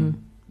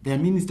 They are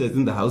ministers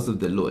in the house of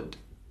the Lord.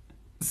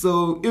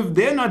 So if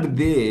they're not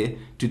there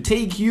to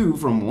take you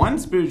from one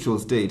spiritual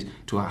state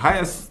to a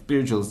higher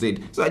spiritual state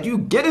so that you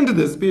get into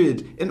the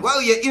spirit, and while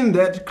you're in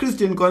that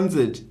Christian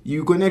concert,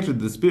 you connect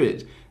with the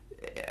spirit,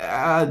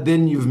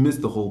 then you've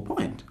missed the whole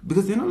point.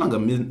 Because they're no longer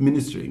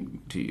ministering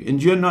to you.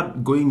 And you're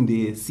not going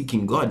there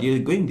seeking God. You're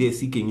going there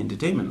seeking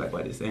entertainment, like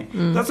what they're saying.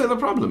 That's where the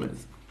problem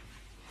is.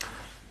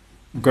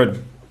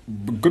 Good.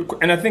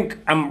 And I think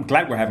I'm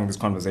glad we're having this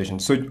conversation.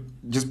 So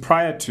just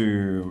prior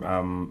to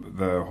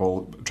the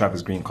whole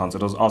Travis Green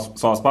concert, I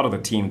was part of the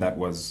team that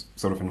was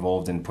sort of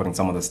involved in putting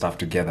some of the stuff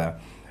together.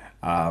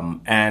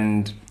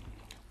 And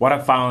what I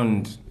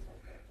found,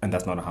 and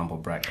that's not a humble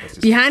brag. That's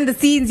just Behind the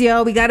scenes,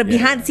 yo. We got a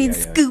behind the scenes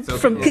scoop So,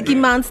 from Cookie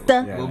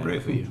Monster. Yeah. We'll pray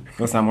for you.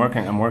 Listen,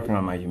 I'm working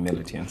on my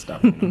humility and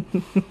stuff. You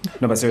know?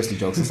 No, but seriously,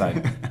 jokes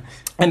aside.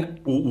 And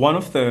one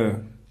of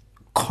the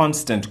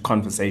constant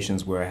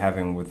conversations we're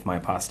having with my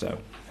pastor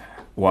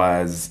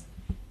was,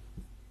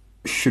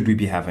 should we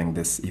be having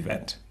this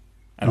event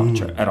at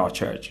our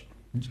church?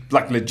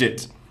 Like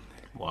legit.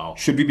 Wow.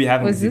 Should we be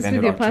having Was this this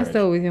event with at your our pastor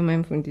church? or with your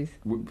mom from this?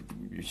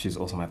 She's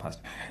also my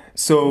pastor.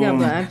 So Yeah,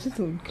 but I'm just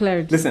for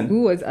clarity. Listen,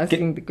 Who was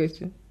asking the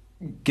question?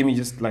 give me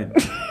just like,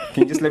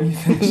 can you just let me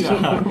finish?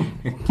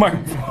 My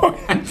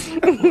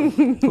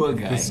point. Poor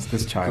guy.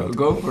 This child.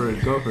 Go for it.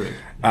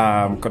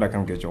 Could I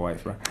come get your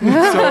wife, bro?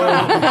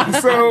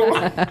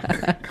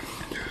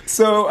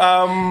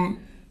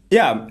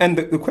 Yeah, and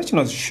the question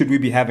was, should we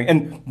be having?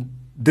 And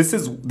this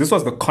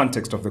was the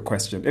context of the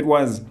question. It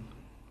was,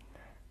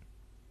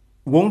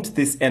 won't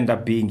this end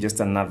up being just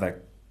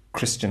another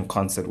Christian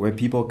concert where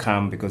people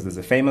come because there's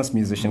a famous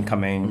musician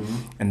coming,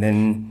 and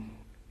then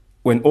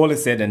when all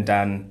is said and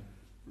done,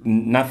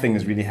 nothing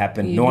has really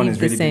happened. You No one leave has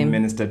the really same.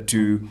 been ministered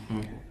to.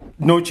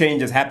 No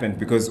change has happened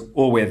because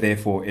all we're there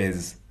for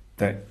is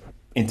the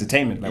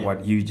entertainment, like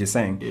what you were just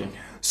saying. Yeah.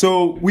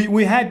 So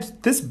we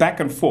had this back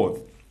and forth.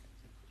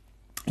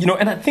 You know,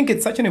 and I think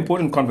it's such an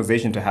important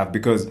conversation to have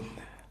because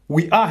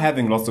we are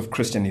having lots of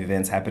Christian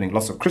events happening,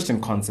 lots of Christian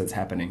concerts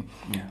happening.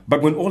 Yeah.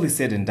 But when all is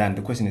said and done,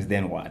 the question is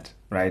then what,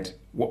 right?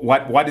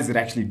 What is it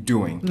actually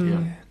doing?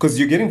 Because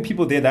you're getting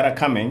people there that are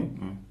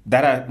coming,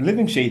 that are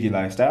living shady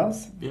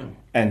lifestyles, Yeah.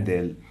 and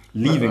they're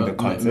leaving the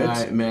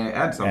concert. May I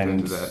add something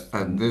And, to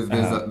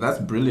that? That's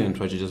brilliant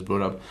what you just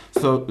brought up.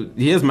 So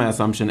here's my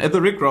assumption. At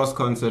the Rick Ross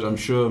concert, I'm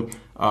sure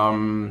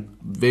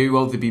very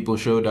wealthy people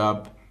showed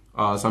up.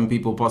 Some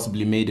people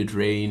possibly made it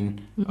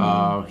rain.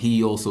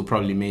 He also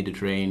probably made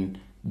it rain.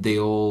 They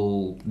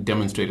all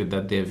demonstrated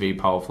that they're very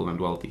powerful and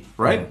wealthy,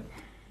 right?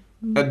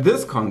 At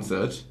this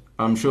concert,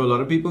 I'm sure a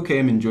lot of people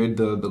came, enjoyed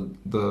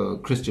the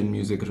Christian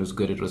music. It was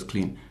good. It was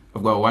clean.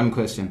 I've got one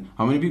question.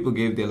 How many people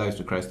gave their lives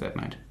to Christ that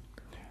night?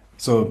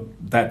 So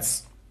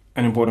that's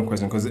an important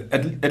question because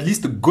at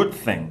least the good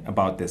thing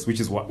about this, which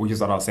is what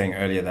I was saying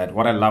earlier, that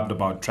what I loved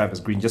about Travis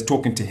Green, just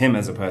talking to him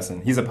as a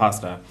person, he's a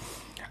pastor.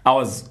 I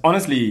was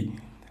honestly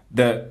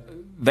the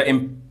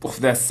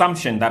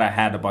assumption that I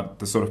had about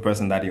the sort of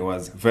person that he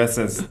was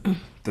versus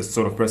the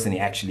sort of person he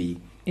actually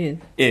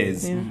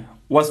is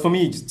was for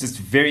me just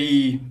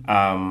very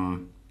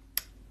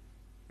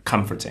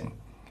comforting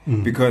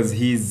because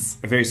he's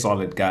a very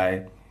solid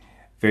guy,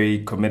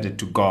 very committed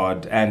to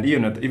God, and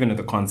even at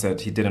the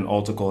concert he did an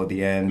altar call at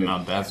the end.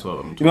 No, that's what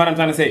I'm. You know what I'm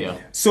trying to say? Yeah.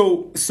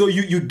 So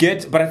you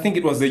get, but I think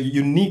it was a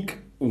unique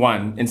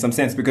one in some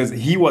sense because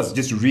he was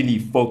just really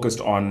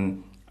focused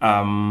on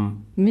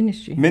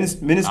Ministry.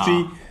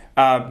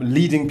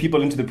 Leading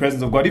people into the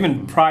presence of God.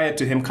 Even prior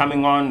to him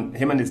coming on,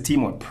 him and his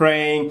team were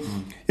praying,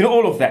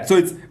 all of that. So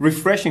it's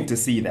refreshing to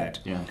see that.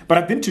 Yeah. But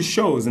I've been to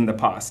shows in the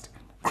past,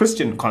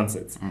 Christian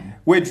concerts,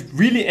 where it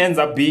really ends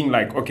up being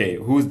like, okay,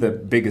 who's the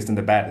biggest and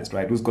the baddest,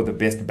 right? Who's got the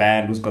best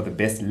band, who's got the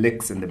best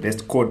licks and the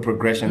best chord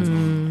progressions.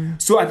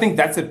 So I think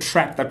that's a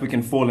trap that we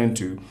can fall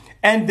into.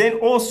 And then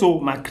also,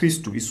 Ma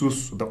Christu,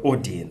 Isus, the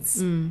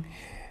audience.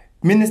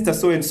 Minister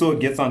so-and-so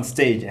gets on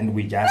stage and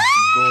we just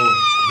go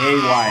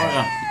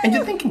haywire. And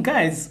you're thinking,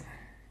 guys,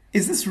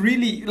 is this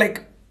really,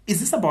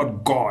 is this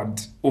about God?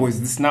 Or is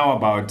this now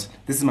about,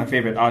 this is my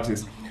favorite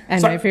artist?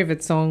 And my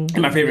favorite song.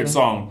 And my favorite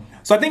song.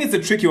 So I think it's a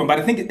tricky one, but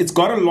I think it's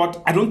got a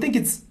lot, I don't think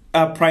it's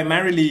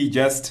primarily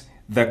just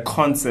the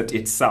concert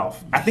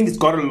itself. I think it's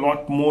got a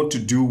lot more to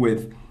do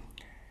with,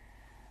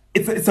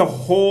 it's a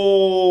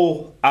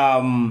whole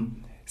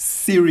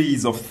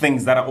series of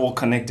things that are all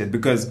connected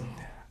because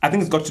I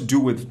think it's got to do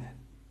with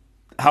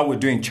how we're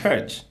doing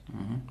church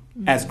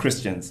as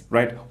Christians,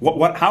 right?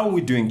 How are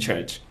we doing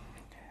church?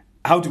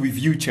 How do we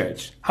view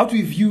church? How do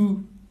we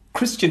view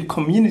Christian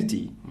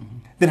community?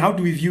 Then how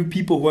do we view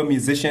people who are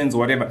musicians or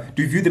whatever?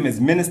 Do we view them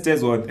as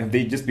ministers or have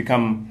they just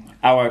become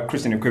our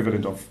Christian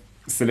equivalent of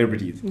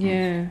celebrities?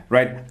 Yeah.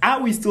 Right?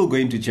 Are we still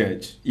going to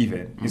church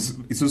even?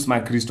 Isus my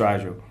Christo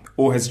ajo?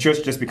 Or has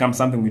church just become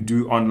something we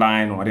do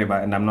online or whatever?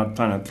 And I'm not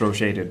trying to throw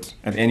shade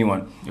at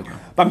anyone. Okay.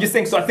 But I'm just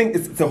saying, so I think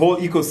it's a whole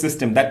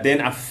ecosystem that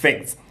then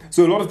affects.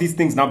 So a lot of these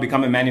things now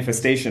become a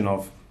manifestation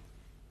of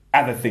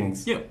other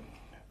things. Yeah.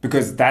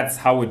 Because that's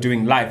how we're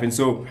doing life. And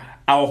so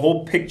our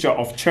whole picture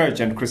of church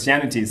and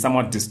Christianity is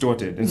somewhat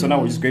distorted. And so now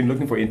we're just going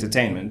looking for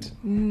entertainment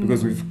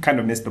because we've kind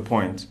of missed the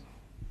point.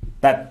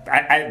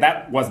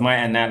 That was my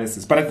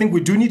analysis. But I think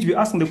we do need to be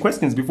asking the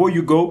questions before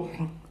you go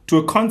to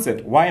a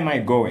concert. Why am I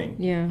going?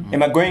 Yeah.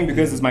 Am I going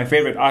because it's my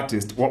favorite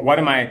artist? What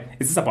am I?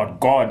 Is this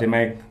about God? Am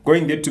I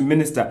going there to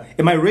minister?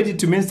 Am I ready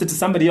to minister to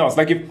somebody else?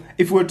 Like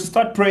if we were to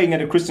start praying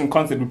at a Christian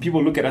concert, would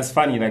people look at us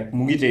funny like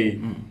Mungite?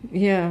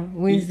 Yeah.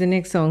 When's the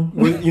next song?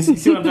 You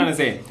see what I'm trying to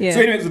say? Yeah. So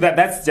anyway, so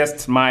that's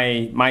just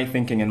my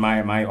thinking and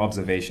my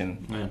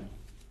observation. Yeah.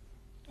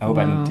 I hope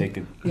I didn't take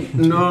it.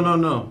 No.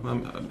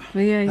 But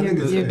yeah,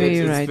 you're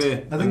very right.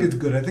 Fair. I think it's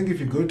good. I think if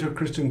you go to a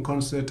Christian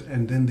concert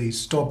and then they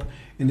stop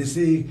and they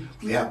say,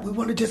 yeah, we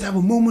want to just have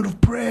a moment of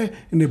prayer,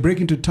 and they break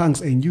into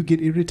tongues and you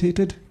get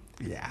irritated,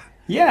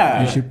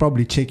 Yeah. you should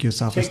probably check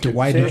yourself as to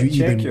why did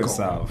you even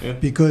yourself. go. Yeah.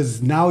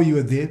 Because now you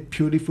are there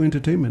purely for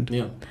entertainment.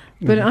 Yeah.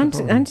 But That's the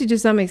problem. aren't to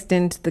some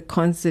extent the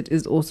concert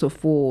is also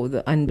for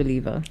the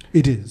unbeliever?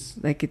 It is.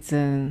 Like it's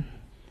a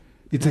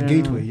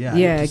gateway, yeah.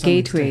 Yeah, to some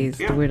gateway is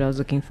extent. the word I was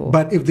looking for.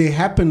 But if they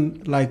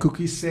happen, like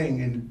Cookie's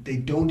saying, and they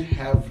don't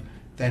have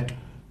that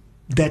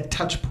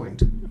touch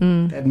point,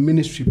 that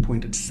ministry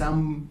point at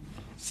some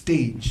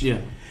stage. Yeah.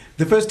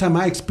 The first time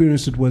I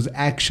experienced it was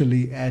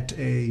actually at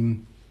a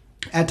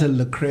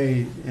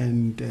Lecrae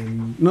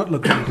and not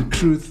Lecrae, The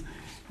Truth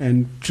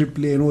and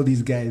Triple A and all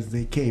these guys,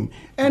 they came.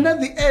 And at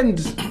the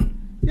end,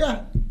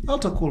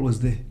 altar call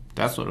was there.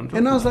 That's what I'm talking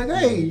And I was about.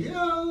 like, hey,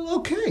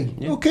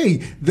 okay.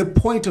 The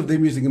point of their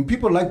music, and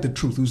people like The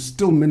Truth, who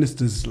still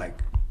ministers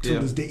like to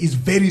this day, is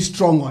very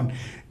strong on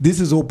this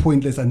is all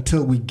pointless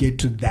until we get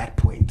to that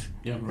point.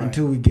 Yeah, right.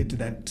 Until we get to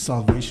that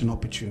salvation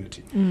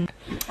opportunity.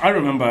 I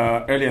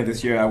remember earlier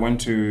this year I went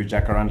to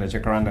Jacaranda.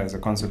 Jacaranda is a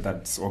concert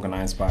that's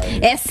organized by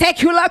a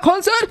secular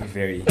concert?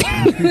 very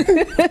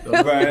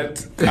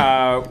but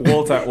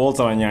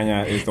Walter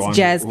Wanyanya is the one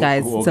jazz, who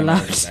guys, it's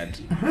organized that.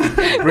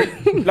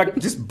 Like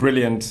just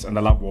brilliant, and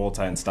I love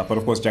Walter and stuff, but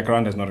of course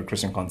Jacaranda is not a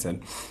Christian concert.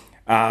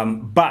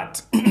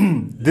 But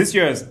this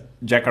year's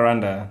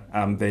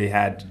Jacaranda, they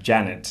had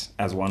Janet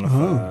as one of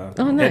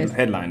nice.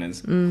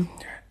 headliners.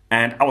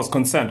 And I was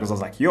concerned because I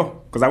was like,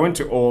 because I went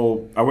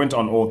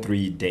on all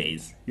 3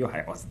 days.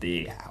 I was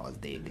there,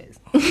 guys.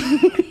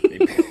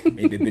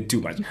 maybe a bit too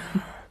much.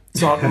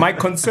 So my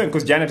concern,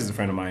 because Janet is a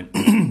friend of mine,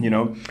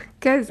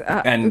 Guys,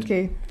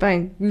 okay,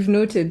 fine. We've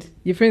noted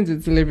you're friends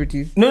with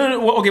celebrities.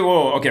 No,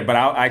 okay, but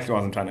I actually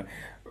wasn't trying to.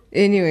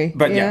 Anyway,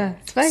 But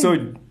it's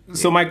fine.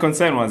 So my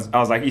concern was, I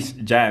was like,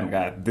 Jan,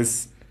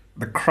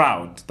 the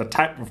crowd, the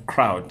type of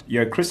crowd,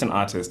 you're a Christian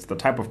artist, the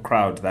type of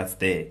crowd that's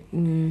there.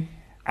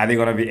 Are they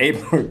going to be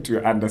able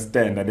to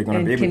understand? Are they going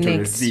to be able to connect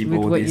receive? with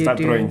Or what they you're start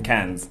doing? throwing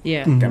cans?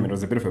 Yeah. I mean, it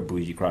was a bit of a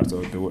bougie crowd,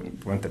 so they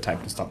weren't the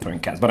type to start throwing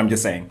cans. But I'm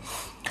just saying.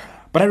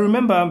 But I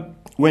remember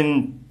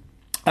when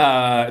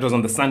it was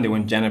on the Sunday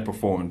when Janet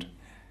performed.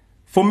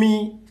 For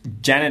me,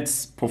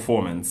 Janet's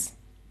performance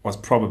was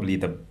probably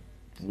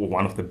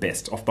one of the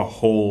best of the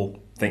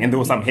whole thing. And there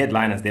were some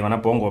headliners. They were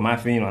not Bongo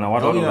Muffin,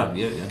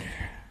 Yeah.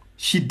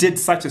 She did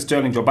such a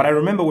sterling job. But I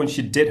remember when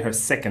she did her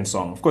second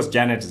song. Of course,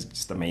 Janet is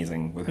just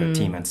amazing with her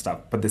team and stuff.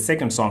 But her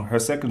second song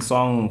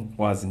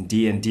was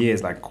Ndiye, and Ndiye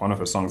is like one of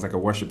her songs, like a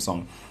worship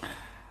song.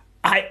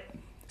 I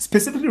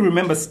specifically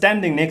remember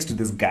standing next to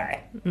this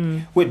guy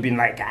who had been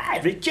like,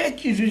 drinking.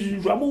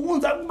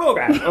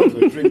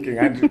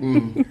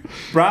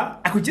 Bruh,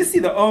 I could just see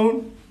he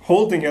was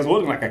holding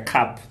like a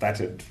cup that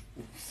had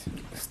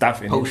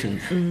stuff in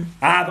Potions. it.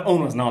 The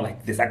owner was now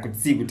like this. I could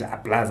see with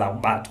Plaza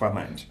Batwa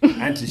Manj.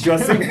 And she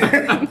was singing.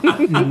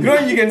 You know,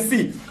 you can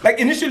see. Like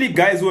initially,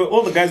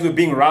 all the guys were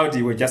being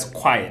rowdy, were just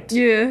quiet.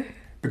 Yeah.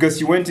 Because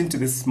she went into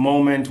this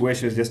moment where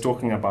she was just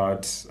talking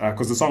about,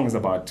 because the song is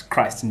about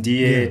Christ.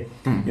 Ndiye,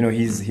 you know,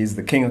 he's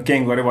the King of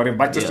Kings, whatever,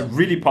 but just a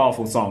really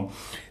powerful song.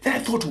 Then I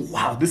thought,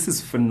 wow, this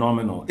is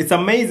phenomenal. It's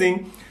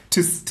amazing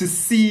to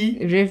see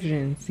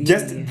Reverence.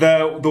 just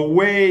the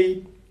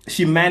way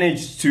she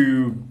managed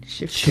to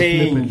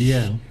change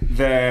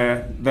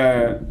the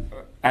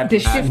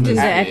shift in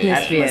the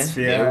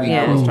atmosphere.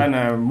 Yeah. I was trying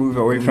to move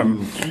away from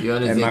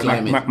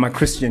my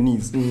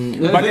Christianese.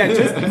 But yeah,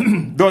 just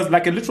there was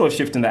like a literal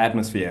shift in the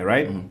atmosphere,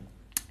 right?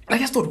 I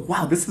just thought,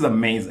 wow, this is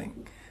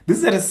amazing. This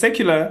is at a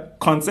secular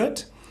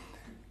concert.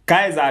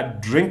 Guys are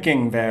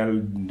drinking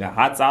their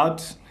hearts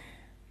out.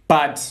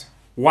 But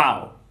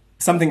wow,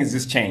 something has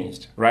just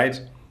changed, right?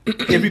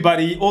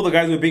 Everybody, all the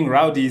guys were being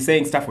rowdy,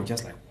 saying stuff, were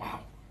just like, wow,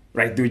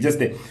 right? They were just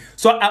there.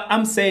 So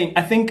I'm saying,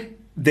 I think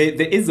there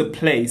is a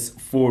place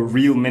for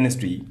real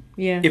ministry.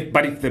 Yeah.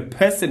 But if the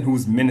person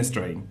who's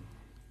ministering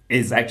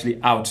is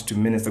actually out to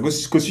minister,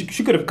 because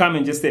she could have come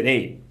and just said,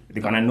 hey,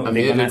 they're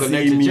gonna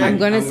see me. I'm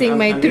gonna sing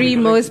my 3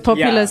 most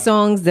popular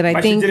songs that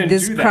I think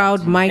this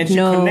crowd might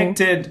know. And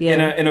she connected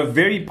in a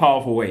very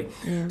powerful way.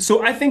 Yeah.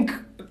 So I think,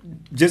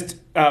 just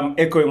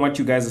echoing what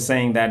you guys are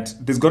saying, that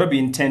there's got to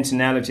be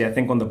intentionality, I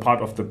think, on the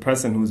part of the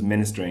person who's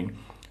ministering.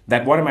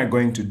 That what am I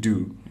going to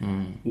do?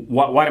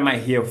 What am I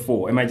here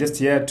for? Am I just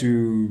here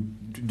to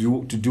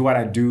do what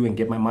I do and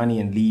get my money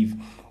and leave?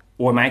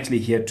 Or am I actually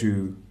here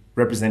to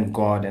represent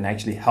God and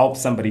actually help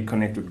somebody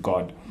connect with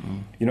God?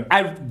 You know,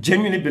 I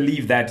genuinely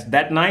believe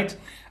that night,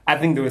 I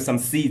think there were some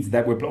seeds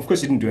that were, of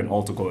course she didn't do an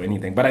altar call or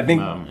anything, but I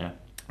think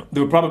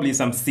there were probably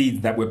some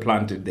seeds that were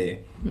planted there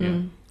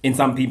in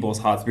some people's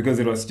hearts because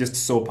it was just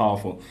so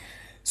powerful.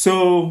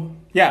 So,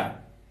 yeah.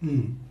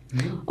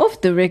 Off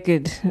the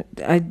record,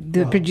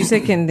 the producer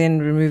can then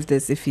remove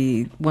this if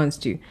he wants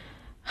to.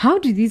 How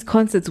do these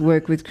concerts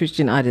work with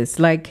Christian artists?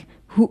 Like,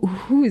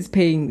 who is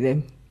paying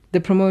them? The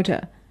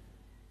promoter?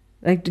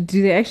 Like,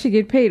 do they actually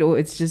get paid, or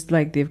it's just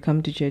like they've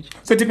come to church?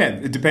 So it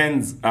depends. It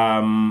depends.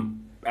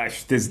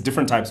 There's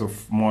different types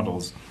of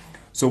models.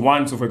 So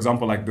for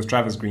example, like the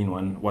Travis Green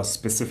one was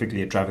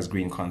specifically a Travis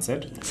Green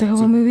concert. So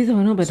for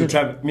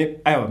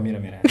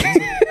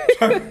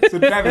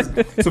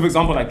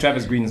example, like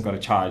Travis Green has got a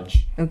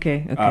charge.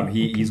 Okay.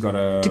 He's got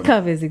to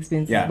cover his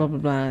expenses. Yeah. Blah blah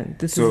blah.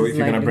 So if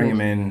you're gonna bring him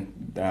in,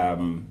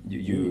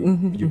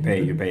 you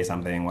pay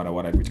something,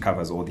 whatever, which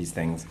covers all these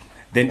things.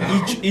 Then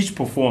each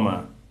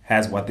performer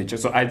has what they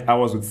charge. So I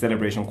was with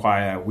Celebration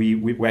Choir.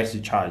 We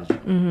actually charge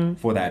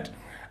for that.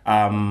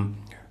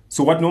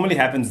 So what normally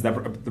happens is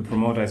that the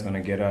promoter is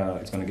going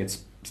to get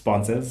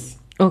sponsors.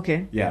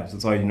 Okay. Yeah.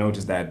 So you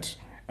notice that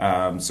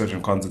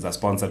certain concerts are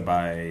sponsored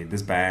by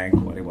this bank,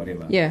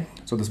 whatever. Yeah.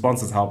 So the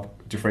sponsors help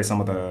defray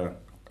some of the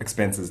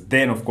expenses.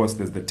 Then of course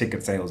there's the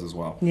ticket sales as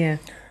well. Yeah.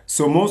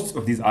 So most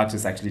of these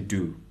artists actually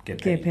do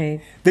get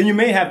paid. Then you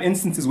may have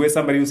instances where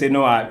somebody will say,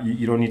 no,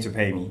 you don't need to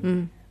pay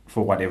me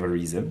for whatever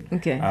reason.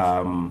 Okay.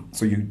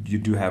 So you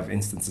do have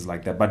instances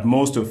like that, but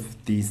most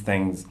of these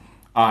things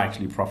are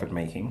actually profit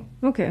making.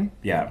 Okay.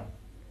 Yeah,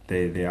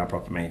 they are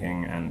profit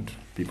making, and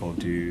people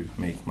do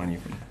make money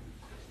from it.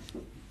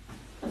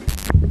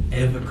 I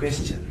have a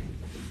question.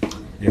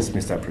 Yes,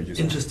 Mr.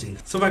 Producer. Interesting.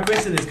 So my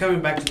question is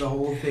coming back to the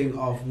whole thing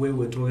of where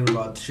we're talking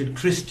about, should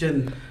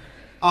Christian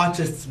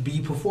artists be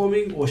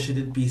performing, or should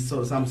it be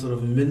some sort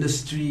of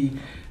ministry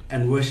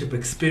and worship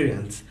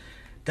experience?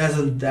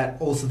 Doesn't that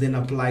also then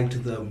apply to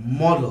the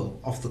model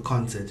of the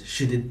concert?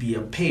 Should it be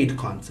a paid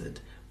concert?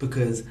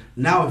 Because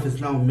now if it's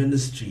now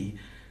ministry,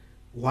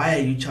 why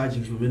are you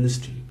charging for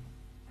ministry?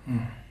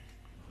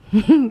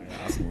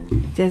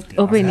 Just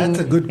opening That's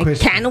a good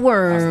question. can of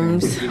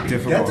worms.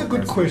 That's a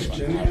good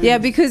question. Yeah,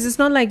 because it's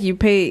not like you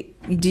pay.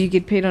 Do you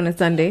get paid on a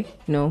Sunday?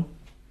 No.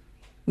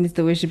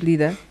 Mr. Worship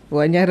Leader,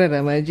 come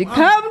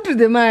to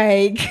the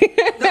mic.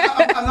 No,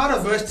 I'm not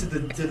averse to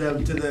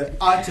the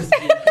artist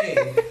being paid,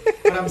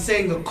 but I'm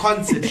saying the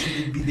concert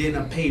should it be then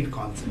a paid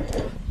concert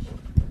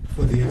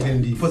For the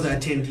attendees. for the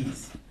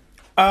attendees?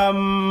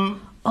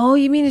 Oh,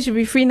 you mean it should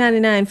be free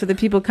 99 for the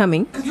people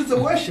coming? Because it's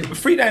a worship.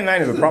 Free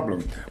 99 is a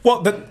problem.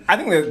 Well, I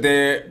think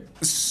that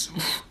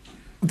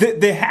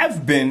there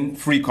have been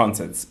free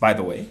concerts, by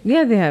the way.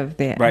 Yeah, they have.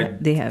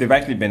 Right? They have. They've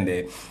actually been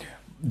there.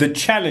 The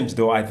challenge,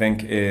 though, I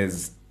think,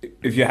 is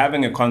if you're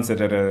having a concert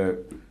at a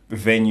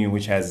venue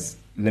which has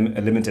a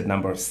limited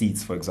number of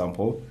seats, for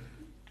example,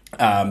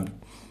 there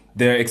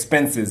are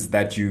expenses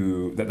that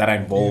are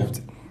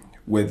involved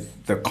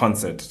with the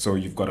concert. So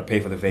you've got to pay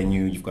for the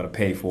venue, you've got to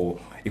pay for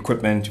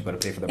equipment, you've got to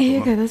pay for the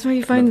Yeah, that's why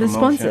you find the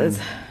promotion sponsors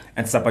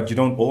and stuff. But you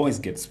don't always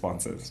get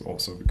sponsors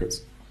also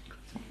because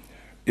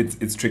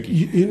it's tricky.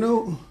 You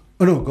know.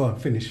 Oh no, go on,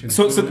 finish.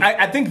 So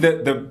I think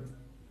the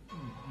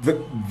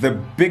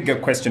bigger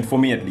question for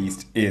me at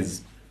least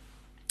is,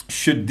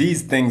 should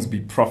these things be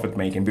profit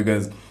making?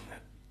 Because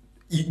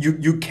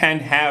you can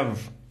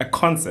have a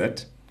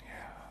concert,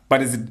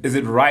 but is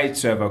it right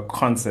to have a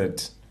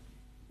concert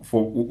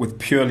with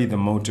purely the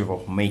motive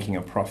of making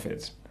a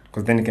profit?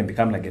 Because then it can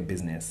become like a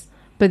business.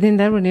 But then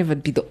that will never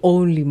be the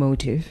only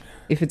motive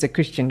if it's a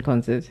Christian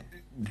concert.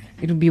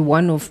 It'll be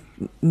one of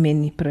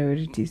many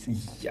priorities.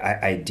 Yeah,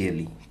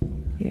 ideally.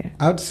 Yeah.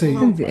 I'd say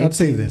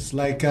this.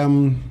 Like,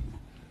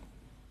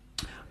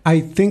 I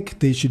think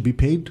they should be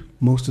paid,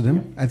 most of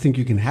them. I think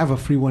you can have a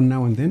free one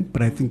now and then,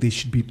 but I think they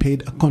should be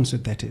paid a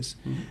concert, that is.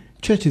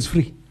 Church is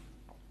free.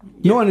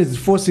 No one is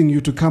forcing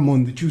you to come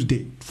on the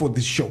Tuesday for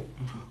this show.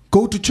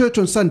 Go to church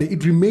on Sunday.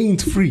 It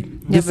remains free.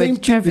 Yeah,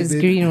 but Travis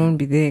Green won't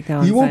be there.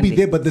 He won't be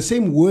there, but the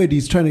same word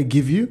he's trying to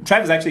give you.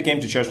 Travis actually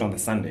came to church on the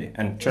Sunday,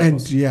 and church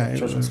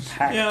was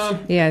packed.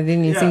 Yeah,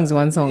 then he sings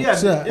one song. Yeah,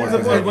 in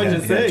support of what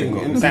you're saying.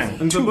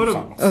 In support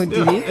of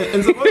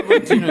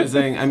what Tino is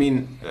saying, I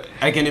mean,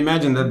 I can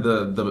imagine that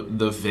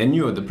the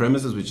venue or the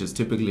premises, which is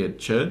typically a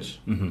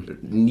church,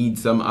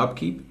 needs some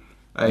upkeep.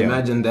 I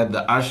imagine that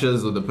the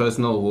ushers or the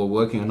personnel who are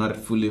working are not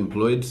fully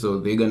employed, so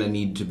they're going to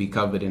need to be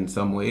covered in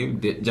some way,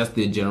 just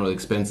their general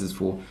expenses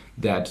for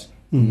that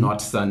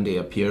not Sunday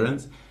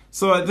appearance.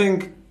 So I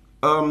think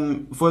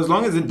for as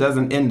long as it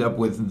doesn't end up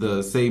with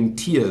the same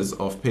tiers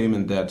of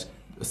payment that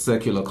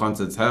circular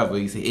concerts have, where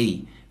you say,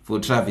 hey, for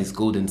Travis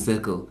Golden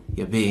Circle,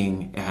 you're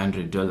paying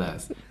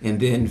 $100, and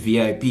then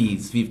VIP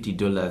is $50,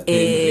 then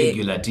the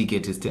regular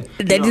ticket is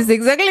 $10. That is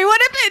exactly what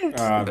happened.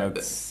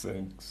 That's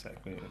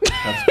exactly it.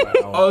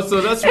 That's why So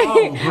that's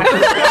wrong.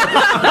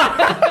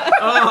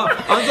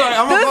 I'm sorry,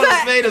 I'm not going to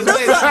say this.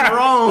 That's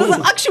wrong. Those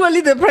are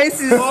actually the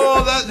prices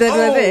that were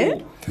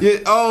there.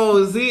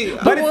 Yeah, see.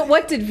 But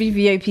what did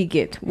VVIP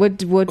get? What?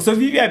 So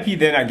VVIP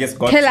then I guess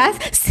got. Tell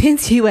us,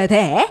 since you were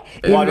there.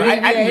 Well,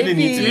 I didn't really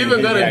need to. You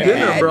even got a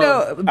dinner,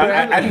 bro. No,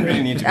 I didn't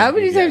really need to. How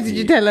many times did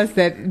you tell us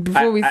that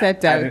before we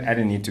sat down? I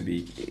didn't need to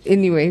be.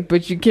 Anyway,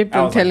 but you kept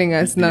on telling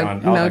us now.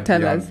 Now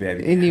tell us.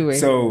 VIP. Anyway.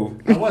 So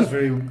I was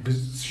very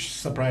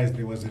surprised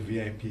there was a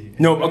VIP.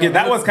 No, okay,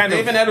 that was kind They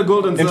of even had a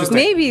golden interesting.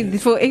 Maybe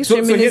for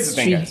extra So here's the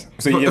thing, ministry. guys.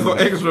 So here's the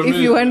thing. extra If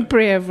you want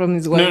prayer from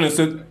his wife.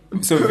 No.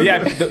 So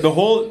VIP, the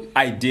whole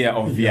idea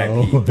of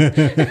VIP,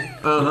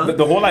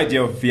 the whole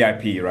idea of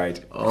VIP,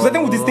 right? Because I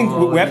think with this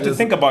thing, we have to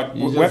think about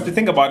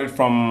it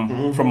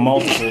from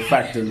multiple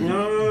factors.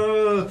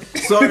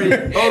 Sorry.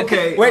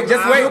 Okay. Wait,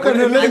 just wait.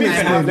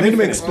 Let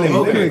me explain.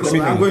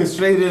 I'm going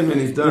straight in when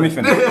he's done. Let me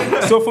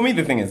finish. So for me,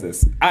 the thing is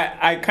this: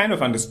 I kind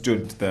of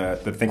understood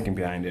the thinking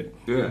behind it.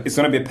 Yeah. It's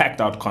going to be a packed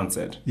out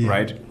concert,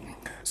 right?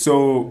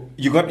 So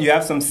you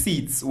have some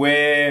seats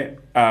where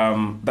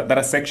that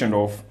are sectioned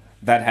off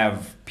that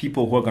have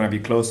people who are going to be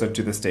closer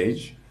to the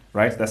stage,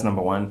 right? That's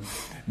number one.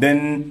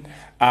 Then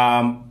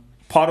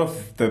part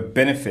of the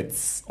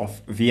benefits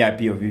of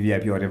VIP or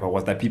VVIP or whatever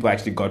was that people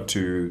actually got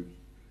to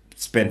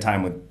spend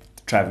time with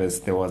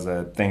Travis. There was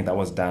a thing that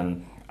was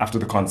done after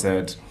the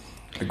concert.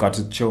 I got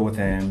to chill with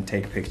him,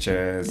 take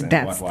pictures. And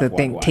That's the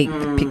thing. Take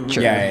the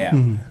picture. Yeah.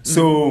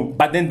 So,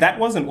 but then that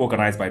wasn't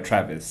organized by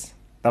Travis.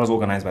 That was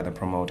organized by the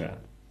promoter.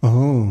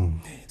 Oh.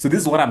 So this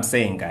is what I'm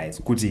saying, guys.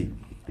 Kuti,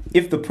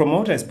 if the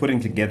promoter is putting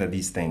together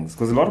these things,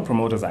 because a lot of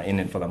promoters are in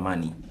it for the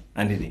money,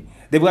 and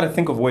they've got to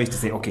think of ways to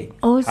say, okay.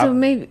 Also,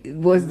 maybe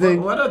was the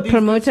What are these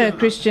promoter a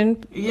Christian?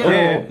 Christian?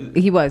 Yeah.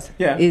 He was.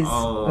 Yeah. Is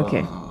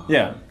okay.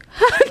 Yeah.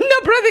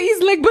 No, brother,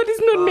 he's like, but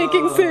it's not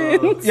making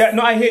sense. Yeah,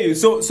 no, I hear you.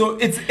 So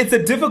it's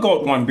a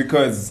difficult one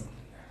because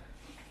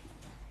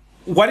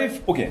what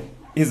if, okay,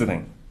 here's the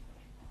thing.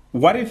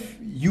 What if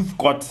you've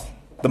got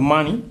the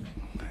money,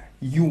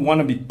 you want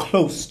to be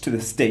close to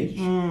the stage,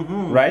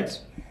 right?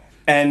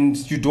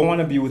 And you don't want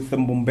to be with the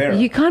Mbumbera.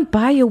 You can't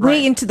buy your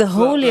way into the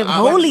holy of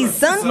holies,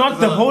 son. It's not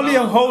the holy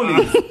of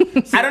holies.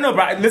 I don't know,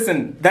 bro.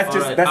 Listen, that's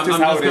just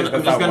how it is.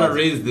 I'm just gonna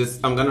raise this.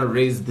 I'm gonna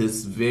raise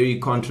this very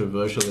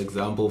controversial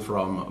example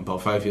from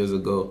about 5 years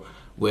ago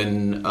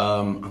when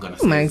I'm gonna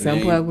say My his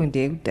example, name. I'm going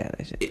to do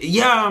that.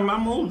 Yeah,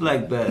 I'm old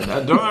like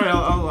that. Don't worry,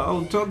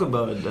 I'll talk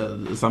about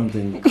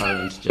something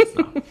current just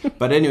now.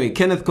 But anyway,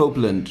 Kenneth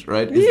Copeland,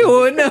 right?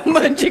 You know,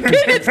 man,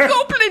 Kenneth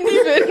Copeland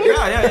even.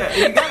 Yeah.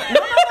 You got,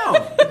 no.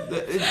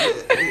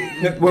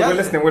 We're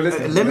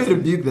listening. Let me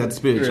rebuke that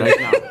spirit right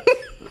now.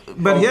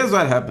 But here's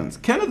what happens.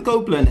 Kenneth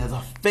Copeland has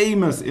a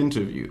famous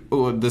interview,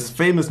 or this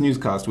famous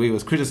newscast where he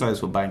was criticized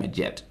for buying a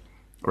jet.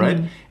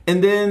 Right?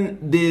 And then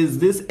there's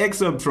this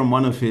excerpt from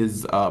one of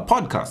his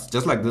podcasts,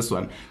 just like this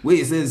one, where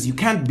he says you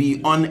can't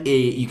be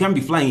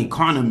flying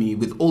economy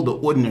with all the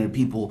ordinary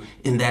people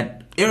in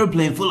that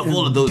airplane full of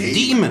all of those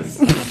demons.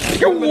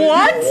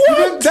 What?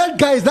 That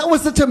guys, that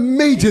was such a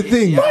major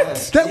thing.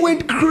 That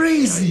went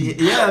crazy.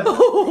 Yeah,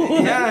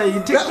 you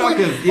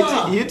TikTokers,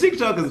 you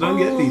TikTokers don't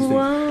get these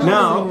things.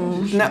 Now,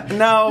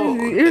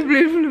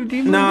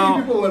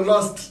 People were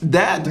lost.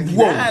 that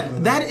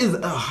is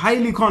a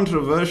highly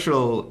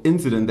controversial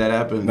incident that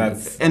happened,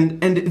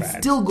 and it's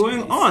still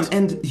going on.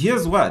 And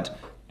here's what.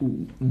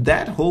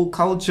 That whole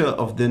culture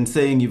of then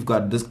saying you've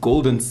got this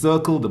golden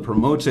circle, the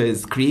promoter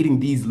is creating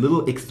these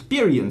little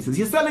experiences.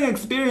 You're selling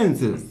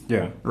experiences.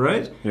 Yeah.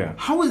 Right? Yeah.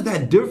 How is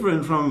that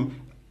different from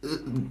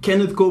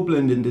Kenneth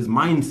Copeland and his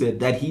mindset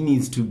that he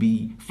needs to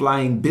be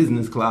flying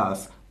business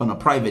class on a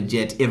private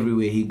jet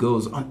everywhere he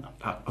goes,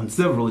 on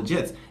several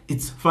jets?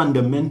 It's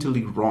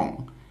fundamentally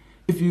wrong.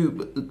 If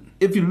you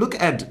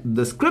look at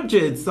the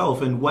scripture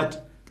itself and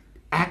what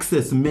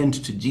access meant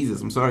to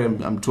Jesus. I'm sorry,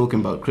 I'm talking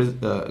about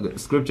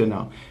scripture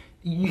now.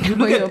 You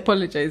look You're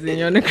apologizing.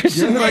 You're on a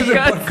Christian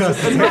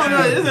podcast.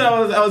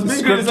 No, I was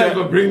being criticized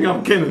for bringing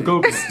up Kenneth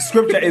Copeland.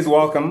 Scripture is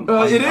welcome.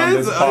 It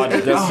is.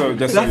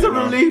 Just that's so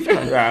a relief.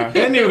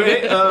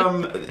 Anyway,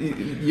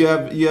 you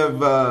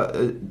have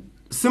a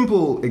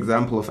simple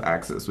example of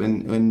access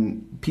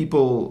when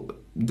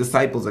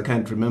disciples, I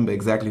can't remember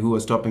exactly who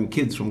was stopping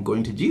kids from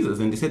going to Jesus,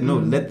 and they said, "No,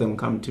 let them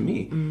come to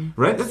me."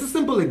 Right? That's a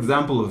simple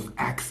example of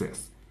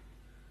access.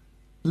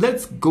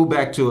 Let's go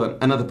back to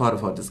another part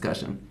of our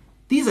discussion.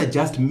 These are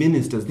just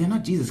ministers. They're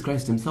not Jesus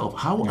Christ himself.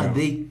 How are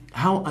they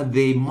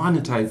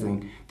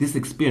monetizing this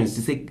experience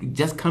to say,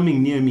 just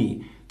coming near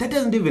me? That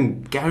doesn't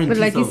even guarantee. But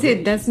like salvation.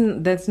 you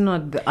said, that's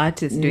not the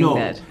artist doing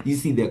that. You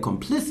see, they're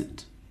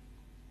complicit.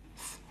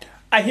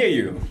 I hear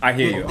you. I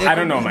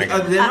don't know,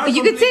 Michael.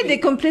 You could say they're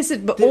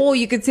complicit, or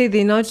you could say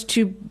they're not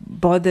too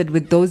bothered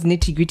with those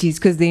nitty-gritties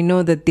because they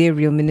know that their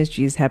real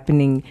ministry is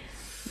happening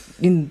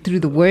through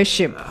the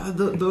worship.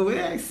 The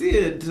way I see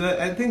it,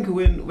 I think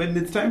when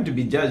it's time to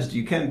be judged,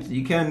 you can't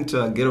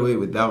get away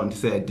with that one to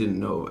say I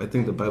didn't know. I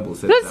think the Bible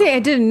says. Don't say I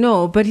didn't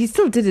know, but he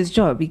still did his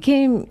job.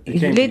 He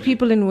led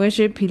people in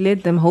worship. He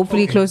led them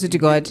hopefully closer to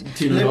God,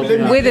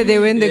 whether they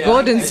were in the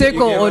golden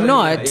circle or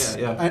not.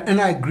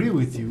 And I agree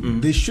with you.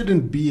 There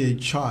shouldn't be a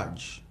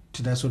charge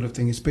to that sort of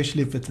thing,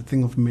 especially if it's a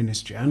thing of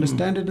ministry. I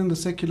understand it in the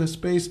secular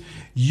space.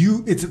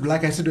 It's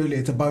like I said earlier,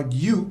 it's about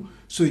you.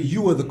 So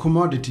you are the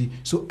commodity.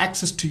 So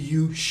access to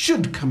you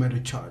should come at a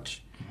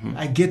charge.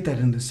 I get that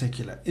in the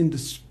secular. In the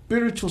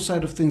spiritual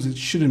side of things, it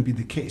shouldn't be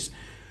the case.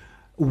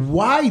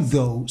 Why,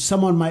 though,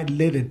 someone might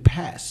let it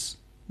pass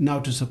now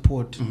to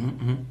support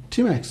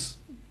T-Mac's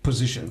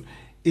position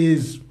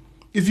is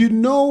if you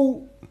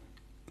know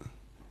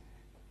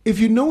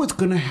it's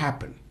going to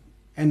happen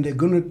and it's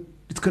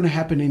going to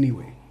happen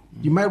anyway,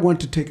 you might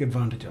want to take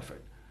advantage of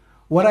it.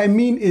 What I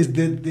mean is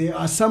that there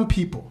are some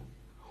people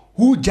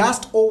who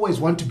just always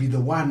want to be the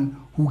one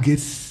who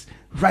gets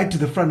right to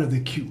the front of the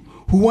queue,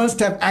 who wants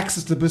to have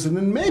access to the person.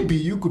 And maybe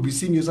you could be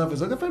seeing yourself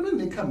as, okay, when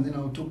they come, then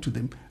I'll talk to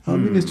them. I'll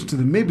minister to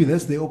them. Maybe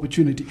that's the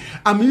opportunity.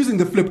 I'm using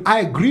the flip.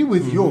 I agree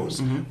with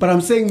yours, but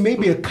I'm saying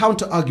maybe a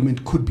counter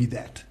argument could be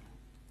that.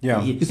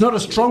 Yeah. It's not a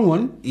strong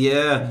one.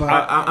 Yeah, but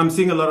I'm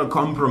seeing a lot of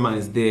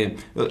compromise there.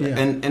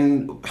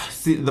 And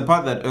see, the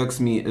part that irks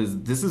me is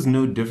this is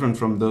no different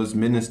from those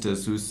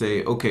ministers who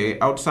say, okay,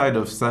 outside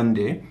of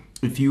Sunday,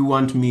 if you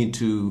want me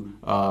to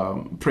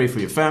pray for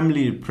your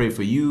family, pray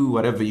for you,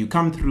 whatever, you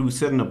come through,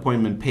 set an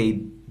appointment,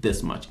 pay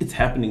this much. It's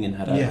happening in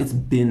Harare. It's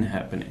been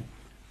happening.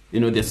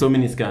 There's so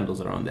many scandals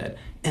around that.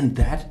 And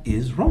that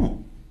is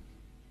wrong.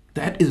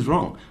 That is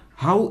wrong.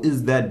 How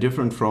is that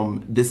different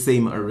from the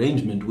same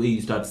arrangement where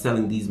you start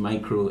selling these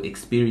micro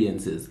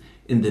experiences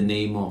in the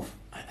name of,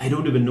 I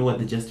don't even know what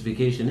the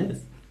justification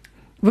is.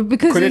 But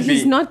because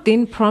he's not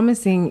then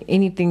promising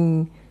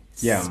anything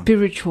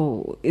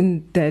spiritual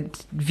in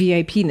that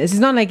VIP-ness.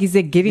 It's not like he's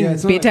getting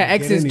better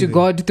access to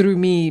God through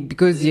me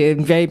because you're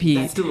in VIP.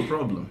 That's still a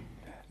problem.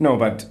 No,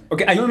 but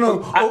okay. I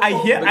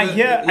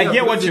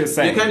hear what you're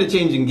saying. You're kind of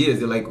changing gears.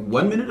 You're like,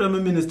 1 minute I'm a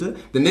minister,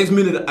 the next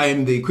minute I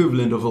am the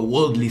equivalent of a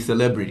worldly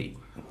celebrity.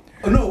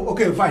 Oh, no,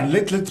 okay, fine.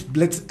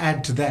 Let's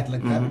add to that.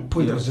 Like that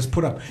point that was just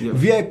put up. Yeah.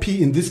 VIP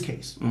in this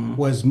case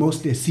was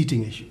mostly a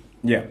seating issue.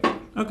 Yeah.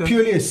 Okay.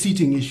 Purely a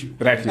seating issue.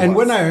 And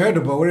when I heard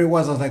about what it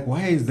was, I was like,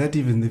 why is that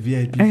even the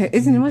VIP? It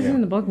wasn't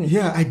in the balcony.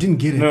 Yeah, I didn't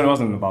get it. No, it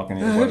wasn't in the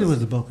balcony. I heard it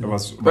was the balcony.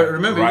 But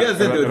remember, you guys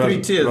said there were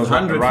 3 tiers,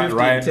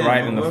 150,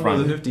 right in the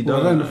front.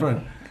 Right in the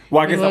front.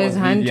 Well, I guess it was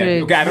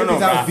 100. Okay, I don't know.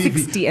 That was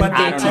 60 but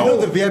and 30. I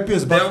know the VIP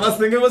was about. I was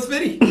thinking it was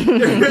 50.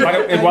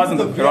 But it wasn't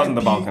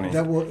the balcony.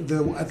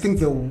 I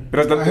think it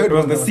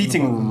was the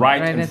seating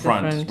right in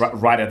front.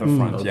 Right at the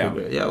front, yeah.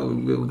 Yeah,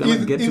 we're going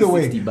to get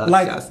to 60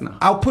 bucks now.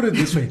 I'll put it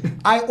this way.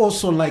 I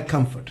also like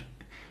comfort.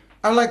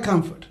 I like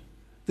comfort.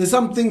 There's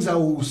some things I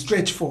will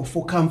stretch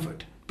for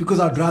comfort because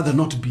I'd rather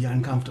not be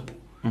uncomfortable.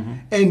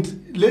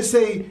 And let's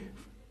say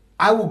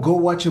I will go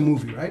watch a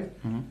movie, right?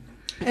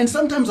 And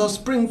sometimes I'll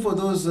spring for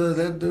those,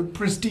 the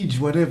prestige,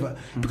 whatever.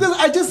 Because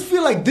I just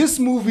feel like this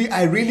movie,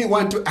 I really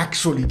want to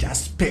actually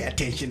just pay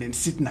attention and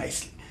sit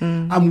nicely.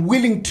 I'm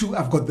willing to,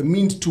 I've got the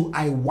means to,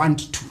 I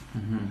want to.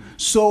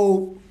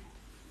 So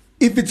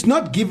if it's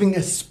not giving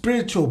a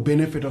spiritual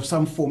benefit of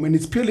some form, and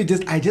it's purely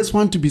just, I just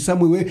want to be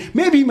somewhere where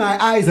maybe my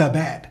eyes are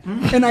bad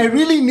and I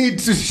really need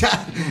to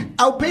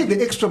I'll pay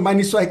the extra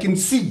money so I can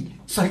see,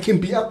 so I can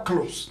be up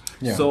close.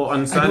 Yeah. So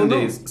on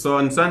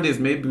Sundays,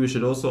 maybe we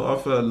should also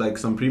offer like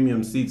some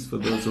premium seats for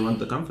those who want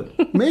the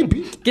comfort.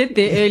 Maybe. Get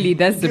there early.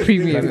 That's the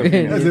premium.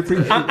 That's the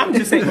premium. I'm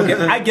just saying, okay,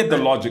 I get the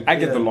logic. I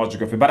get the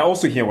logic of it, but I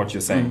also hear what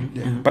you're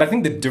saying. But I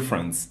think the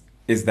difference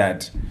is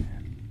that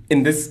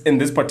in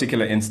this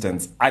particular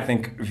instance, I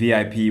think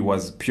VIP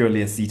was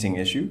purely a seating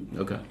issue.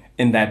 Okay.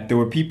 In that there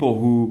were people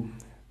who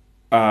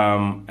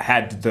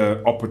had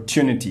the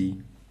opportunity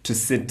to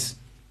sit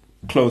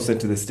closer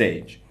to the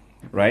stage,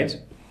 right?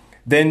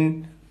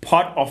 Then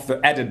part of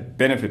the added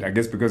benefit, I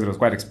guess, because it was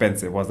quite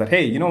expensive, was that,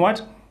 hey, you know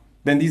what?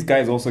 Then these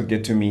guys also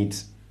get to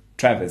meet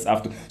Travis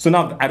after. So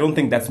now I don't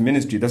think that's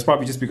ministry. That's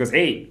probably just because,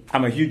 hey,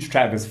 I'm a huge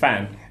Travis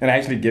fan and I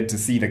actually get to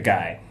see the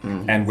guy,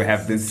 and we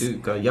have this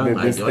thing.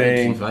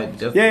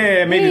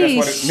 Yeah,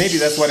 maybe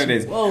that's what it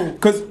is.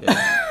 Because.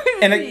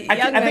 And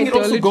I think it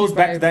also goes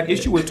back to that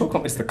issue we're talking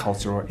about. It's the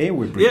cultural air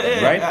we're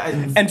breathing, right?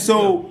 And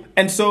so,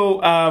 in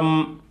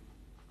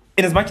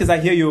as much as I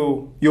hear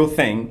your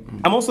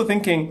thing, I'm also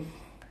thinking,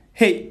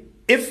 hey,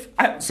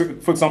 so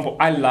for example,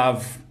 I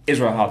love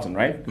Israel Houghton,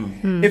 right?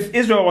 If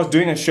Israel was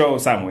doing a show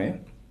somewhere,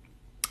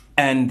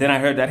 and then I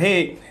heard that,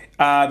 hey,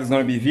 there's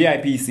going to be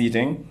VIP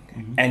seating,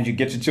 and you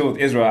get to chill with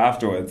Israel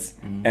afterwards,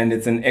 and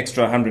it's an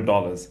extra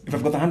 $100. If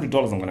I've got the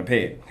 $100, I'm going to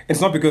pay it.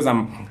 It's not because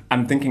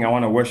I'm thinking I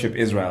want to worship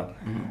Israel,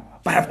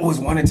 but I've always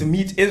wanted to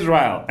meet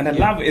Israel, and I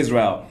love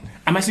Israel.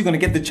 I'm actually going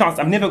to get the chance.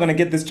 I'm never going to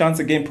get this chance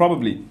again,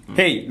 probably.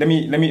 Hey, let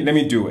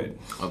me do it.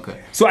 Okay.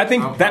 So I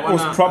think that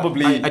was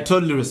probably. I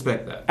totally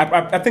respect that.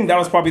 I think that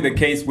was probably the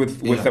case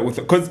with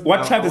because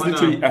what Travis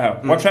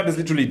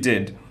literally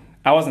did.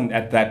 I wasn't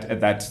at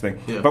that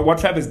thing. Yeah. But what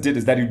Travis did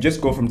is that you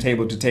just go from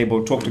table to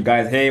table, talk to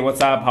guys. Hey, what's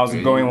up? How's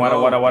it going?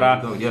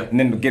 Yeah. And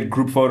then get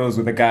group photos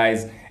with the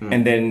guys,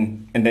 and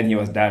then he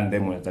was done.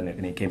 Then when he was done,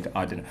 and he came to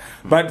our dinner.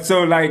 But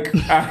so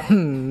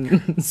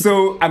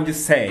so I'm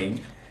just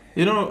saying.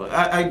 You know,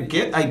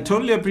 I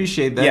totally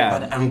appreciate that,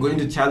 but I'm going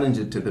to challenge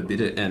it to the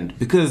bitter end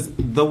because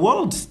the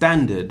world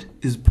standard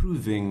is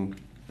proving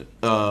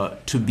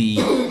to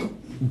be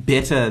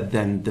better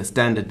than the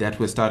standard that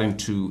we're starting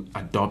to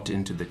adopt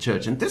into the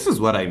church. And this is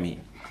what I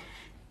mean.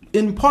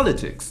 In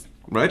politics,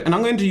 right? And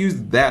I'm going to use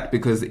that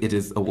because it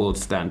is a world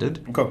standard.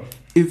 Okay.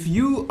 If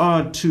you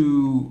are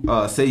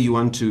to, say you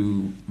want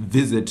to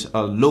visit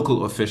a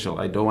local official,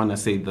 I don't want to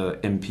say the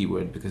MP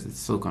word because it's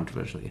so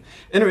controversial.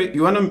 Anyway,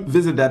 you want to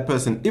visit that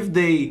person. If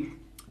they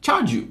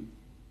charge you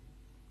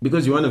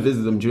because you want to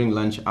visit them during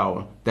lunch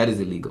hour, that is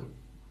illegal.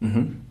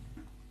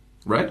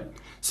 Right?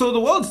 So the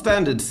world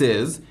standard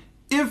says,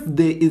 if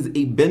there is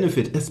a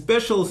benefit, a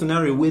special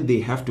scenario where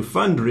they have to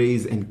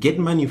fundraise and get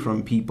money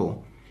from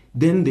people,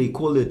 then they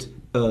call it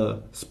a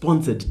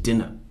sponsored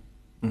dinner.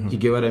 You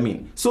get what I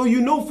mean? So you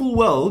know full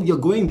well you're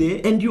going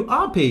there and you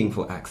are paying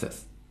for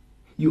access.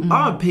 You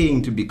are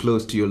paying to be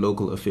close to your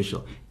local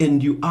official.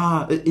 And you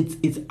are,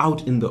 it's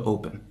out in the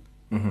open.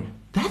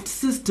 That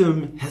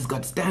system has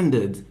got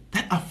standards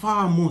that are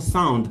far more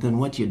sound than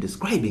what you're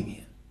describing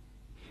here.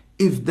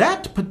 If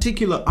that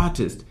particular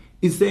artist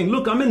is saying,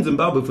 look, I'm in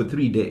Zimbabwe for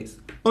 3 days.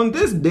 On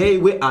this day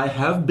where I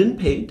have been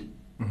paid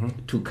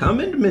to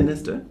come and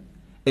minister,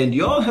 and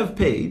y'all have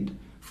paid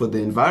for the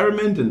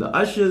environment and the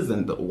ushers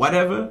and the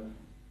whatever,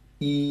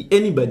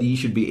 anybody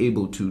should be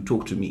able to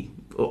talk to me.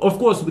 Of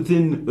course,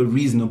 within a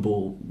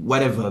reasonable,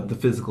 whatever the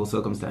physical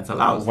circumstance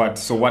allows. What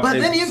is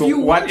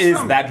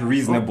that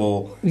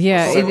reasonable?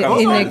 Yeah, in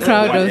a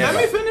crowd of...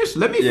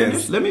 Let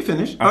me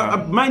finish.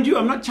 Mind you,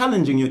 I'm not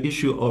challenging your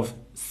issue of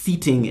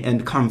seating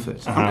and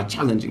comfort. I'm not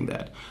challenging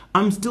that.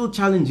 I'm still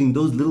challenging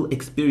those little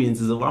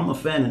experiences of I'm a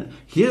fan and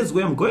here's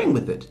where I'm going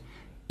with it.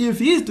 If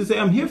he is to say,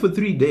 I'm here for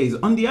 3 days,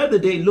 on the other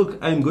day, look,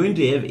 I'm going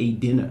to have a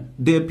dinner.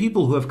 There are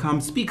people who have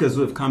come, speakers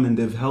who have come and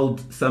they've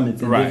held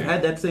summits and they've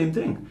had that same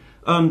thing.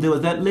 There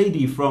was that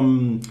lady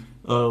from,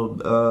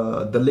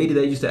 the lady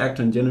that used to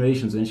act on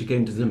Generations when she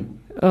came to Zim.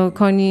 Oh,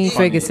 Connie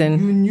Ferguson.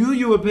 You knew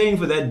you were paying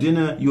for that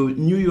dinner. You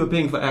knew you were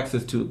paying for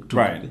access to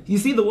You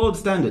see the world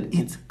standard.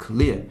 It's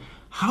clear.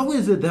 How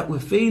is it that we're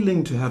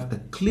failing to have a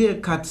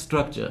clear-cut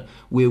structure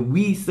where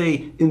we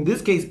say, in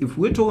this case, if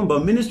we're talking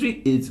about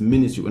ministry, it's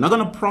ministry. We're not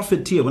going to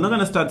profiteer. We're not going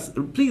to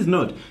start... Please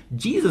note,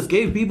 Jesus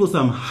gave people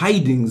some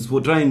hidings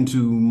for trying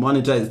to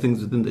monetize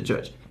things within the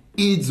church.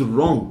 It's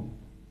wrong.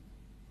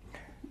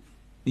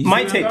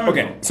 My take...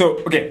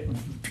 Okay,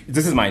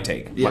 this is my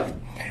take. Yeah.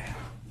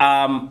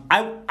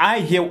 I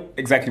hear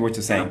exactly what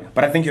you're saying,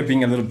 but I think you're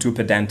being a little too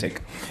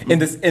pedantic in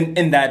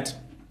that...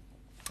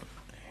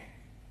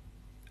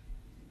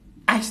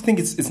 I just think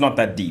it's not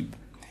that deep.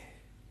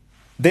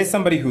 There's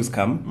somebody who's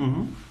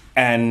come,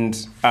 and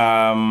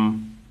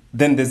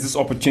then there's this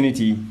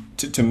opportunity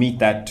to meet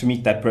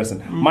that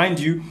person.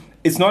 Mind you,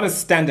 it's not a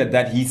standard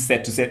that he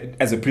set to say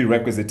as a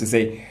prerequisite to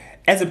say,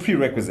 as a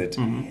prerequisite,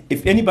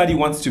 if anybody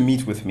wants to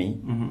meet with me,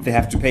 they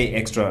have to pay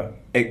extra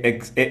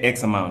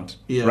X amount,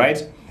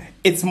 right?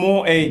 It's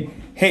more a,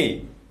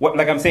 hey, what,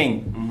 like I'm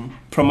saying,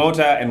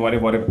 promoter and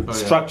whatever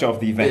structure of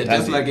the event. Yeah,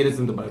 just like it is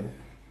in the Bible.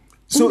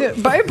 So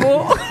the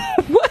Bible.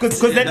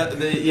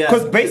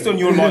 Because based on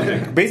your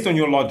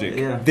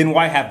logic, then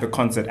why have the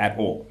concert at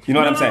all? You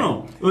know what I'm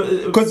saying?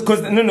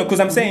 Because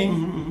I'm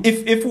saying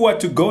if we were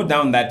to go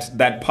down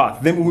that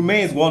path, then we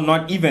may as well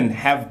not even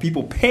have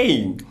people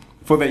paying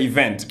for the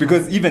event,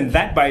 because even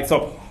that by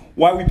itself,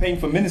 why are we paying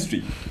for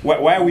ministry?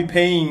 Why are we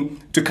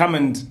paying to come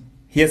and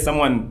hear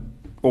someone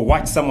or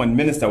watch someone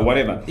minister or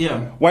whatever?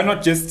 Yeah. Why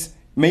not just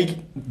make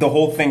the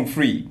whole thing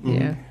free?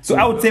 Yeah. So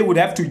I would say we'd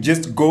have to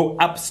just go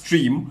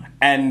upstream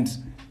and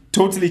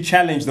totally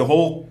challenge the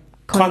whole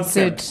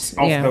concept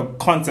of the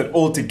concert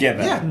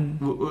altogether. Yeah,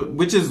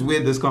 which is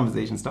where this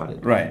conversation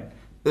started. Right.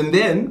 And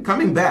then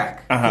coming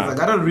back, because I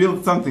got to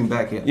reel something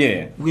back here.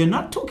 Yeah. We're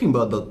not talking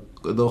about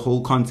the whole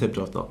concept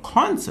of the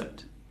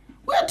concert.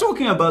 We're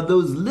talking about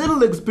those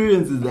little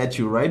experiences that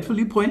you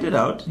rightfully pointed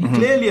out. You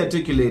clearly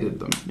articulated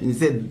them. And you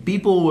said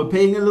people were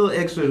paying a little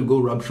extra to go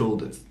rub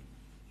shoulders.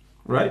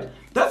 Right?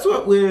 That's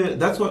what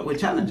we're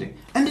challenging.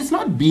 And it's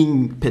not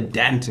being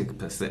pedantic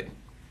per se.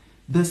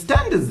 The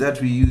standards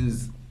that we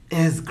use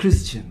as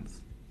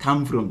Christians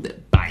come from the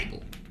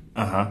Bible.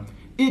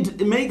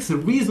 It makes a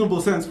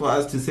reasonable sense for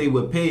us to say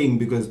we're paying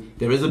because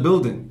there is a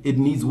building. It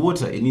needs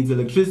water. It needs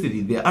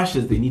electricity. They're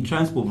ushers. They need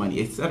transport money,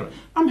 etc.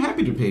 I'm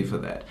happy to pay for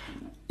that.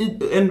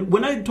 And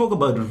when I talk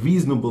about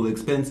reasonable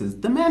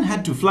expenses, the man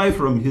had to fly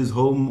from his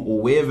home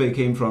or wherever he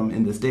came from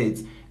in the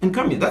States and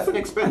come here. That's an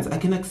expense. I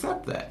can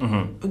accept that.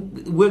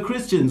 We're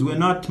Christians. We're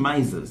not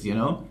misers, you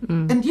know?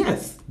 And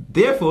yes,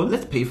 therefore,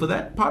 let's pay for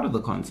that part of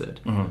the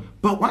concert.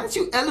 But once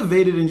you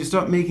elevate it and you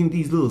start making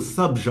these little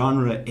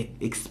subgenre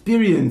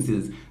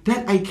experiences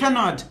that I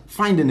cannot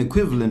find an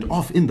equivalent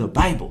of in the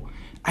Bible,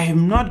 I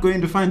am not going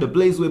to find a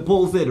place where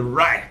Paul said,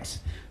 right,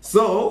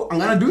 so I'm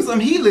going to do some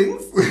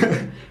healings,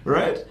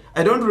 right?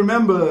 I don't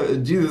remember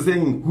Jesus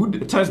saying, who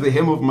touched the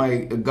hem of my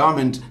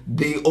garment,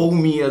 they owe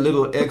me a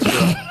little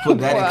extra for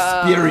that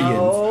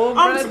experience.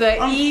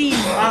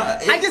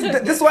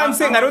 This is why I'm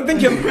saying I don't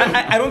think you're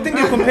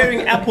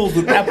comparing apples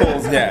with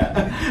apples.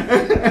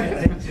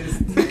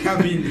 Just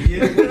come in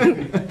here.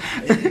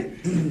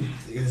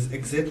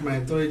 Accept my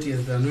authority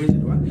as the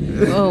anointed one.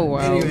 Oh wow.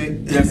 Anyway.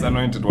 Yes,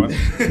 anointed one.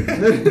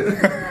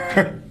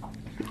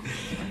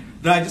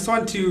 No, I just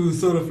want to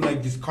sort of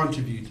like just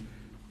contribute.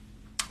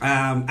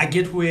 I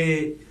get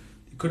where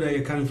Kuda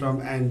you're coming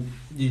from, and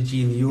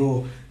Eugene,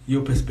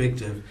 your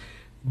perspective,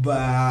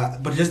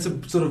 but just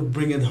to sort of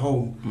bring it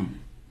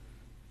home,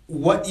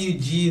 what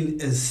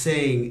Eugene is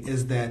saying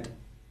is that,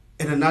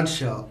 in a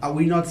nutshell, are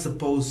we not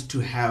supposed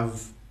to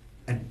have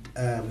a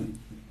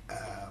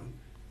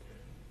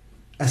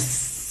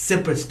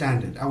separate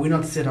standard? Are we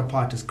not set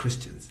apart as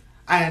Christians?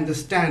 I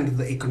understand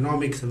the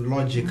economics and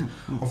logic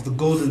of the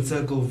Golden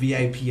Circle,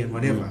 VIP, and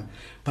whatever.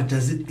 But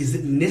is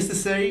it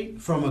necessary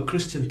from a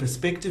Christian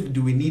perspective?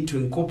 Do we need to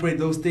incorporate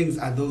those things?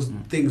 Are those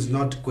things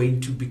not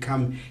going to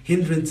become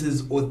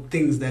hindrances or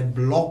things that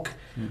block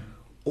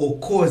or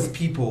cause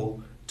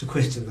people to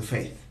question the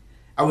faith?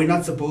 Are we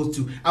not supposed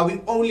to? Are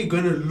we only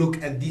going to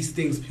look at these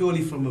things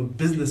purely from a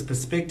business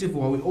perspective,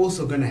 or are we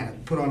also going to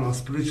put on our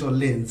spiritual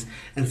lens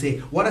and say,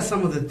 what are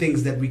some of the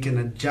things that we can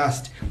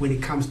adjust when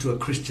it comes to a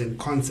Christian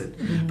concert?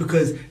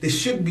 Because there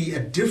should be a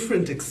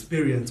different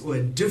experience or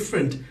a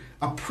different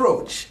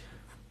approach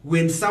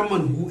when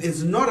someone who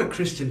is not a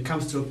Christian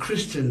comes to a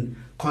Christian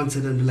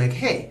concert and be like,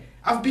 hey,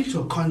 I've been to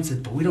a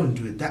concert, but we don't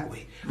do it that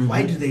way.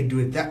 Why do they do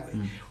it that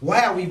way?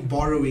 Why are we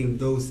borrowing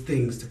those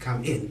things to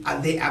come in?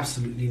 Are they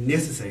absolutely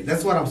necessary?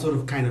 That's what I'm sort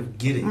of kind of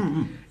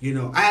getting. You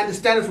know, I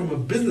understand it from a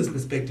business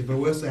perspective, but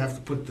we also have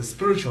to put the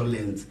spiritual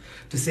lens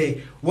to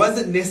say, was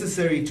it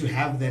necessary to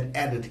have that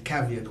added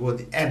caveat or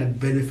the added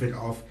benefit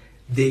of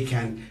they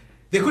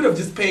could have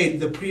just paid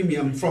the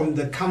premium from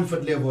the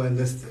comfort level and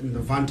the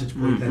vantage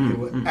point that they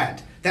were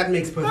at. That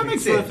makes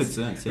perfect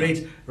sense.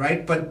 Yeah.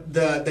 Right? But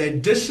the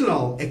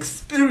additional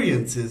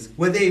experiences,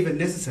 were they even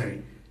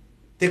necessary?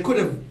 They could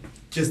have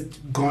just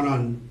gone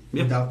on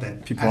without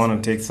that. People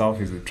want to take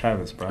selfies with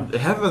Travis, bro.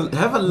 Have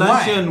a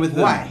luncheon with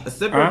them. Why? A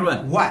separate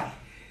one. Why?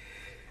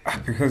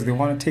 Because they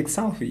want to take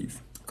selfies.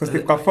 Because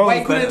they've got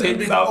phones that take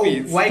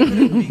selfies. Why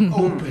couldn't it be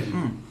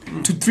open?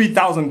 To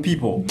 3,000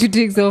 people. To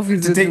take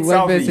selfies with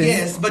one person.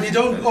 Yes, but you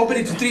don't open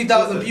it to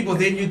 3,000 people,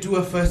 then you do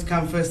a first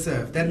come, first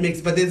serve. That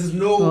makes, but there's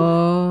no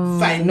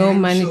financial... No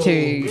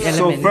monetary element.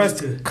 So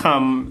first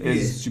come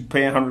is you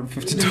pay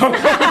 $150.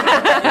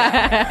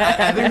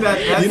 I think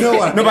that... You know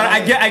what? No, but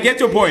I get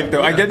your point,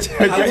 though. I get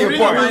your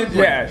point.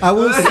 Yeah. I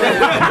will say...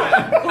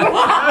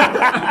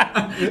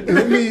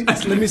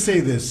 let me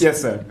say this.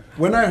 Yes, sir.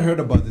 When I heard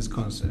about this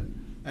concert,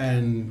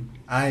 and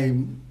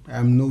I'm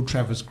no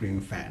Travis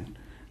Green fan.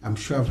 I'm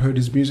sure I've heard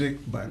his music,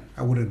 but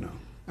I wouldn't know.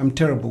 I'm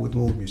terrible with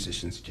old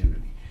musicians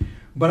generally.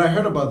 But I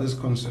heard about this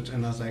concert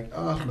and I was like,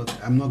 oh, look,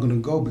 I'm not going to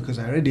go because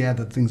I already had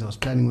the things I was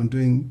planning on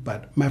doing,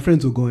 but my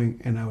friends were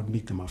going and I would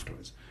meet them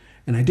afterwards.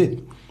 And I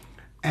did.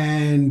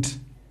 And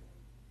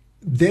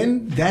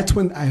then that's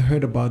when I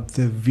heard about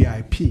the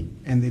VIP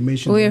and they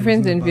mentioned... Oh, your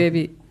friends in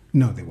VIP?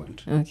 No, they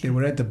weren't. Okay. They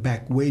were at the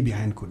back, way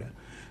behind Kuda.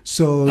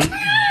 So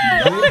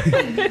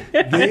they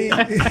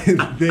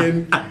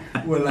then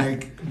were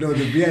like, no,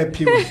 the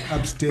VIP was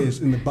upstairs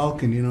in the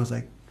balcony. And I was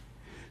like,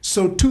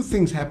 so two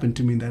things happened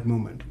to me in that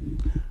moment.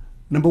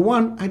 Number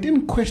one, I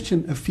didn't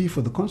question a fee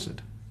for the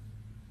concert.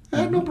 I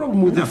had no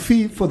problem with the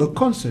fee for the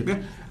concert.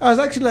 I was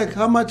actually like,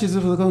 how much is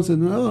it for the concert?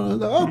 And I was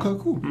like,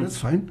 okay, cool, that's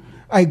fine.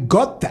 I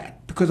got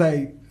that because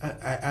I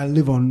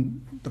live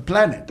on the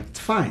planet. It's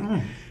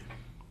fine.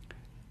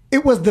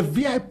 It was the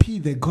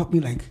VIP that got me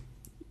like,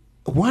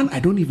 one, I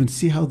don't even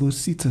see how those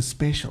seats are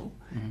special.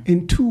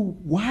 And two,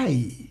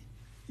 why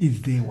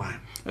is there one?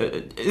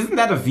 Isn't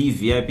that a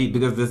VVIP?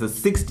 Because there's a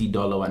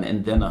 $60 one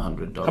and then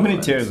 $100. How many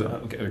one. tiers? So,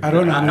 Okay. I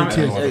don't know how many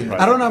tiers.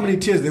 I don't know how many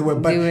tiers there were,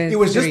 but There were it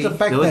was just three. the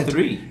fact There were that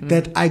three.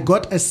 that I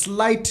got a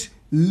slight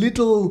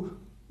little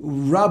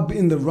rub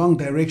in the wrong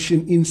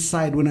direction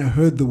inside when I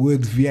heard the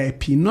word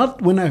VIP,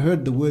 not when I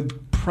heard the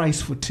word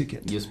price for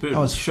ticket. Your spirit I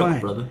was was shook, fine,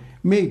 brother.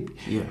 Maybe.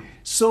 Yeah.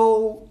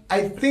 So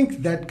I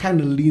think that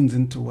kind of leans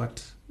into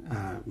what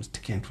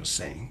Mr. Kent was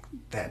saying.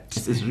 That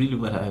This is really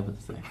what I would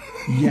say.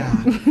 yeah,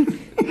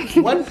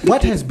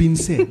 what has been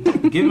said.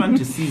 Give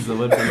unto Caesar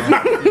what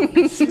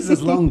belongs.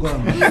 Caesar's long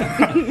gone.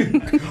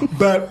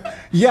 But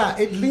yeah,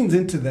 it leans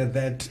into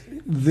that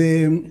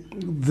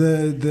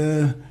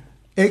the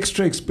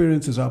extra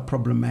experiences are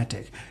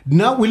problematic.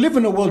 Now we live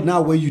in a world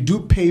now where you do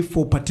pay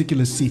for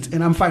particular seats,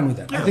 and I'm fine with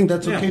that. I think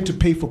that's okay to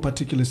pay for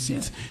particular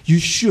seats. You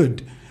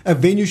should. A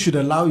venue should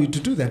allow you to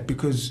do that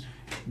because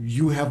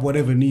you have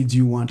whatever needs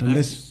you want,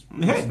 unless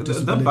Hey,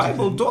 the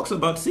Bible talks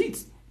about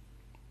seats.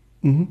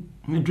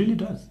 Mm-hmm. It really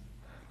does.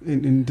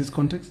 In this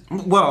context.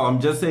 Well, I'm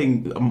just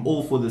saying I'm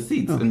all for the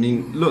seats. I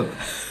mean, look,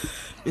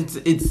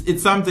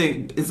 it's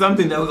something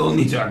that we all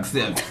need to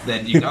accept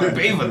that you gotta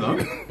pay for them.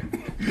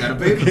 You gotta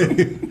pay for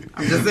them.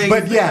 I'm just saying.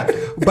 But yeah,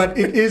 but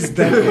it is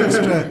that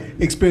extra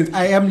experience.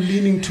 I am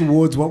leaning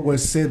towards what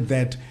was said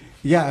that,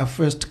 yeah,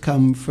 first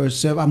come,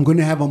 first serve. I'm going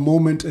to have a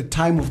moment, a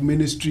time of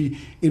ministry.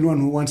 Anyone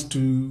who wants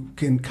to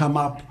can come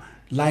up,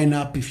 line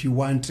up if you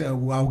want.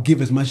 I'll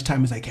give as much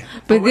time as I can.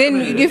 But then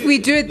if we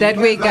do it that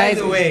way, guys,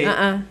 By the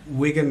way,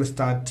 we're going to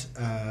start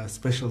a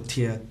special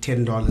tier,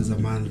 $10 a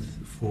month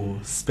for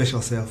special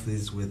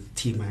selfies with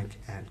T-Mac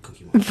and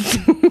Cookie Monster.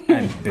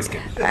 And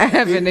Biscuit. I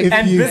haven't. If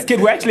And you- Biscuit,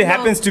 who actually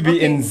happens to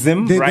be in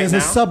Zim right There's now.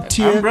 a sub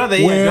tier brother,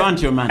 where yeah,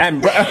 don't you, man?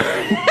 And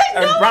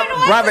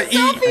brother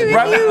E,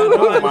 brother,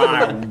 oh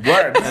my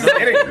word,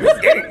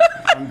 it's getting.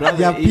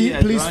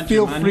 yeah, please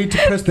feel free to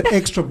press the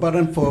extra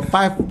button for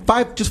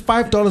just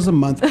 $5 a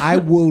month. I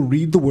will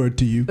read the word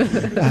to you.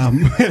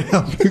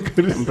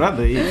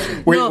 Brother,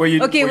 yeah. Wait, No, were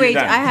you, okay, were you wait.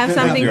 done? I have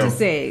something Yeah. to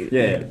say.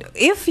 Yeah.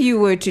 If you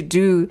were to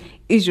do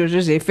Israel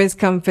Jose, first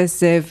come, first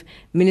serve,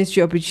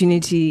 ministry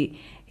opportunity,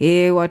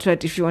 what,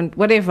 if you want,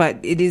 whatever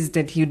it is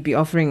that you'd be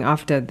offering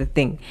after the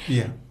thing,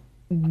 Yeah.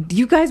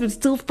 you guys would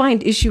still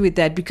find issue with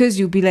that because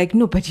you'll be like,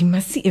 no, but you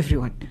must see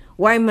everyone.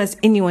 Why must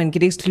anyone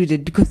get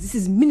excluded? Because this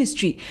is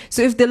ministry.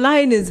 So if the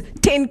line is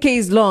 10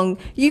 Ks long,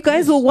 you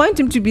guys will want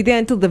him to be there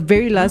until the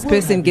very last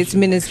person gets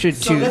ministered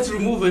So to. let's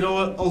remove it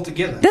all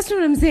altogether. That's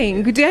what I'm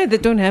saying. Could you either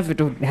don't have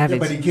it or have Yeah, it?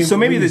 but he came So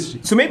from maybe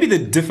ministry. the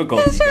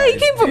difficulty. Sure, he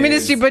guys, came for is-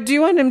 ministry, but do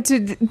you want him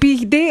to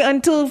be there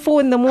until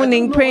 4 a.m.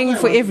 know praying what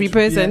I for want every him to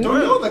be. I person? don't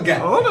know the guy.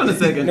 Hold on a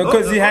second. No,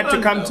 because he had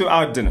to come to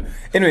our dinner.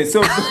 Anyway,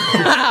 so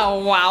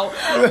Oh, wow.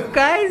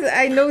 Guys,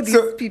 I know these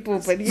people,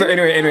 but So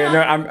anyway,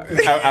 no,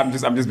 I'm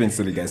just being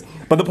silly, guys.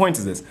 But the point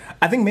is this: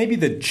 I think maybe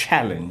the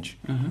challenge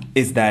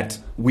is that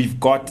we've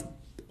got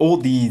all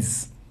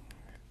these,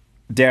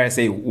 dare I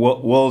say,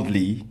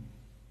 worldly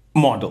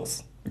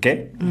models,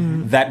 okay,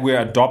 that we're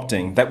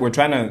adopting, that we're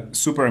trying to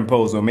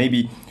superimpose, or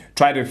maybe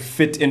try to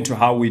fit into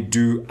how we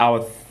do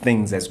our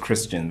things as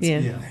Christians. Yeah.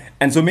 Yeah.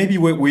 And so maybe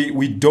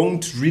we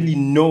don't really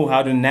know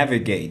how to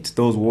navigate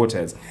those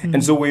waters.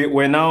 And so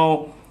we're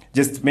now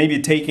just maybe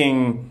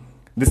taking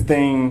this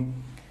thing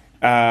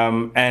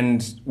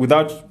and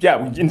without,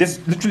 and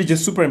just literally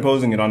just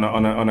superimposing it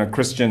on a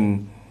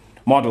Christian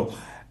model.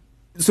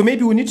 So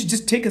maybe we need to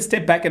just take a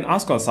step back and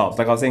ask ourselves,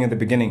 like I was saying at the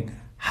beginning,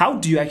 how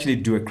do you actually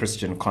do a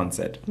Christian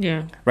concert?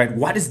 Yeah. Right?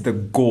 What is the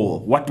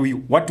goal? What do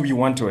we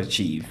want to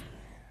achieve?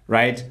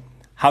 Right?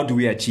 How do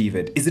we achieve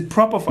it? Is it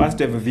proper for us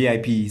to have a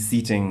VIP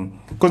seating?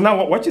 Because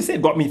now what you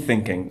said got me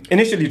thinking.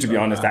 Initially, to be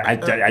honest, I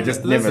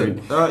just Listen,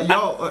 never... I like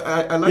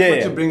Yeah, what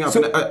yeah. you bring up.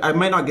 So- and I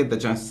might not get the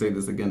chance to say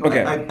this again.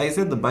 Okay. I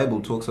said the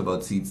Bible talks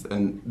about seats,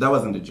 and that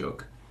wasn't a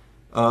joke.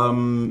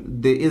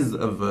 There is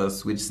a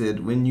verse which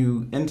said, when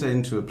you enter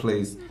into a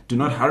place, do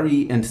not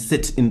hurry and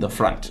sit in the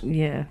front.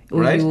 Yeah. Or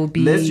Right? you will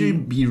be... Lest you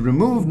be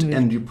removed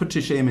and you put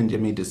to shame and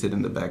you're made to sit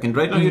in the back. And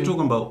right now you're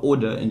talking about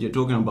order and you're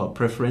talking about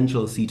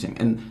preferential seating.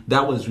 And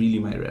that was really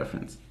my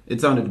reference.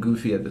 It sounded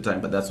goofy at the time,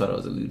 but that's what I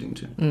was alluding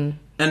to.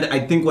 And I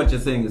think what you're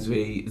saying is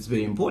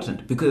very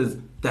important, because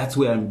that's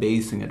where I'm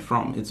basing it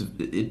from.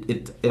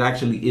 It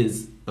actually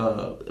is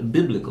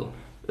biblical.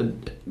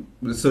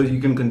 So you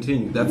can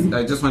continue.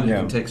 I just wanted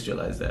to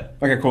contextualize that.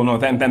 Okay, cool. No,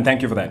 then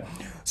thank you for that.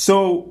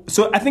 So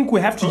I think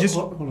we have to just...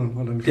 Hold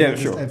on. Can Yeah, I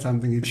just sure. add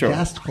something? It's Sure.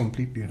 just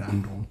completely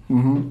random.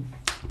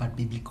 but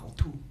biblical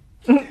too.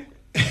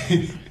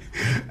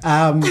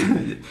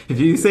 If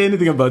you say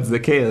anything about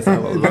Zacchaeus, I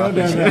will laugh.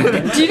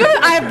 Do you know,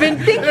 I've been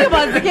thinking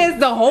about the case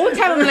the whole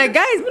time. I'm like,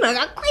 guys,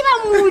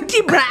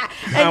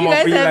 and you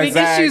guys having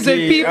issues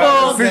with people.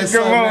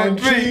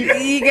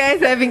 You guys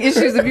having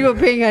issues with people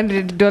paying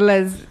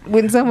 $100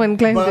 when someone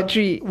climbs the But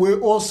tree. we're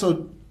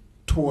also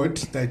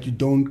taught that you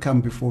don't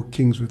come before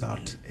kings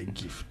without a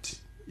gift.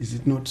 Is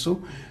it not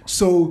so?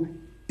 So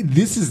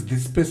this is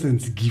this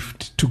person's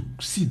gift to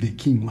see the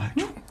king.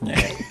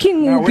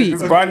 King Now, Whoopi.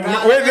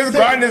 where this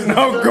gun is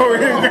now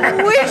going.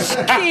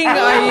 Which king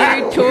are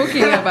you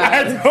talking I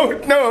about?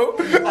 don't know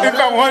if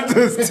I want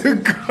us to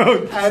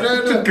go, I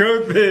don't know. to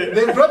go there.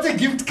 They brought a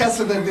gift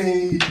castle that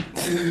they.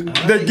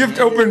 The gift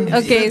opened.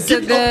 Okay, so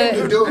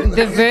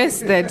the verse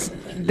that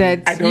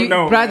I don't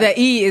know. Brother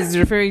E is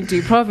referring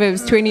to,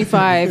 Proverbs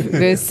 25,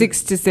 verse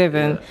 6 to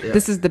 7.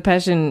 This is the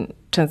Passion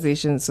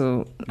translation,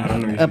 so I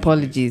don't know if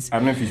apologies. I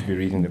don't know if you should be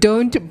reading the.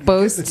 Don't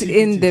boast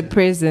in the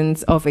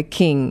presence of a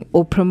king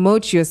or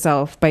promote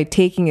yourself by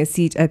taking a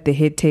seat at the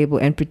head table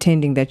and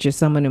pretending that you're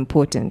someone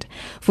important.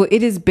 For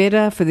it is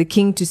better for the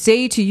king to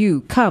say to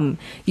you, "Come,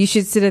 you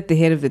should sit at the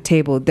head of the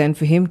table," than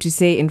for him to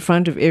say in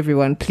front of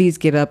everyone, "Please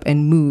get up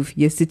and move.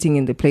 You're sitting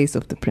in the place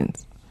of the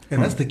prince."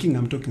 And that's the king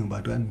I'm talking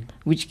about. One.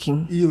 Which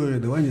king? You were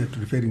the one you're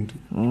referring to.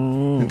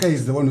 The guy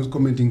is the one who's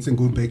commenting saying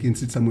go back and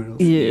sit somewhere else.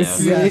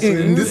 Yes. Yeah, so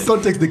in this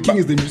context, the king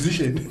is the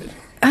musician.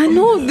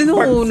 No.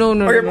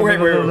 Okay,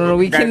 wait.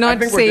 We Guys, cannot I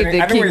think say we're the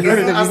getting- king I is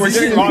think the we're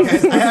musician. getting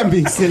lost. I am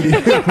being silly.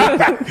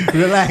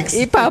 Relax.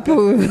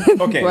 Ipapu.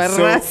 Okay, so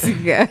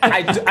Warasiga.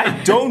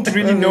 I don't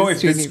really know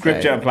if this 25.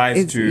 scripture applies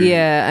It's- to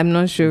Yeah, I'm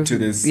not sure. to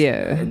this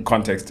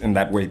context in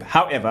that way.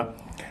 However,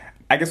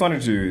 I just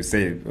wanted to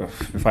say,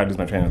 before I lose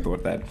my train of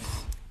thought, that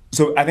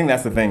so I think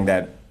that's the thing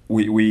that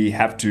we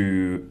have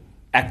to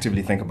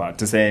actively think about,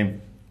 to say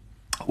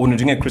when we're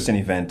doing a Christian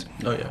event,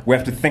 we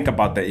have to think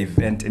about the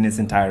event in its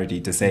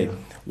entirety, to say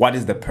what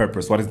is the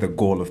purpose, what is the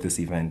goal of this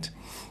event.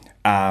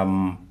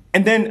 And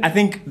then I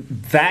think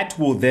that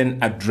will then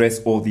address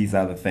all these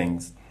other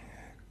things.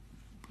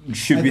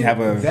 Should we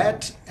have a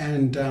that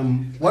and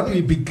what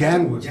we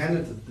began with?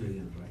 Janet is doing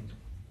it,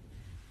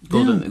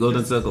 right?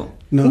 Golden Circle.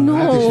 No.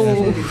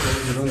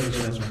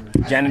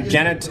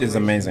 Janet is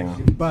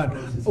amazing. But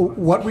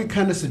what we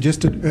kind of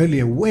suggested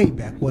earlier, way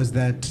back, was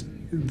that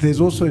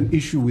there's also an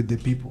issue with the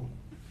people.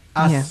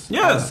 Us,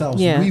 ourselves.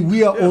 Yeah.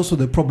 We are also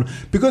the problem.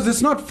 Because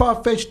it's not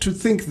far-fetched to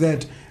think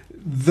that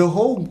the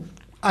whole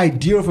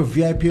idea of a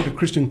VIP at a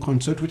Christian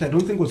concert, which I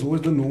don't think was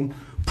always the norm,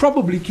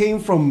 probably came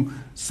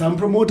from some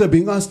promoter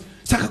being asked,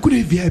 Saka, could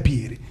I VIP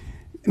here?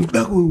 And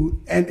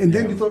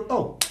then we thought,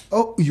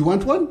 oh, you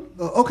want one?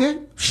 Okay,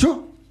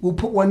 sure. We'll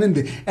put one in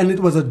there. And it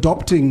was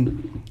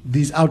adopting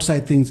these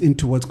outside things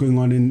into what's going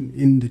on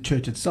in the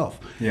church itself.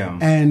 Yeah.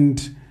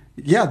 And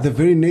the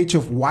very nature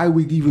of why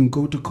we even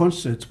go to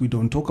concerts, we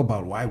don't talk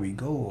about why we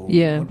go or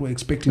what we're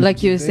expecting. Like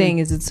to you were do saying,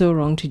 there. is it so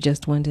wrong to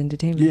just want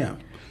entertainment? Yeah.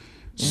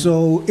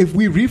 So if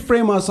we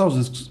reframe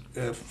ourselves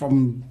as,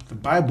 from the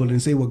Bible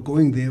and say we're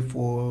going there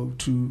for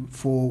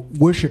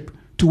worship,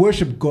 to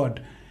worship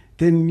God,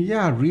 then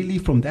really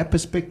from that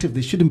perspective,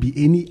 there shouldn't be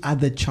any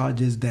other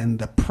charges than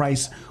the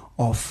price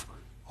of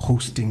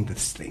hosting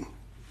this thing.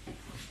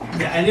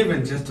 Yeah, and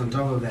even just on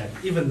top of that,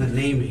 even the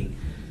naming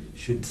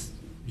should,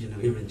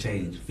 even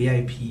change.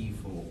 VIP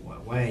for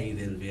why are you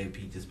then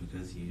VIP just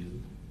because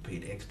you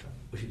paid extra?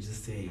 We should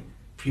just say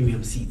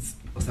premium seats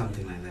or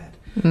something like that.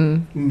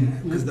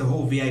 Because the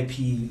whole VIP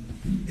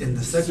in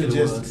the secular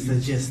world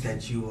suggests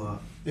that you are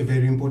a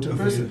very important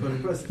person.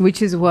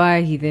 Which is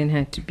why he then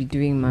had to be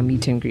doing my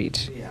meet and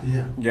greet.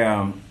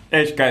 Yeah.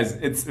 Guys,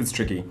 it's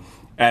tricky.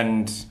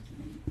 And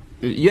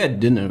you had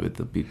dinner with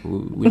the people.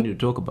 We need to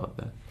talk about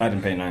that. I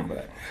didn't pay $9 for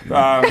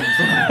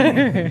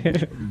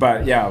that.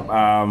 But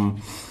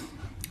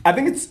I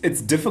think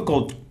it's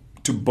difficult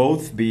to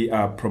both be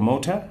a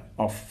promoter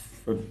of,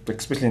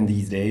 especially in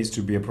these days,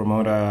 to be a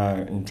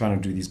promoter in trying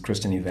to do these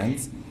Christian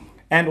events,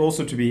 and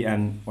also to be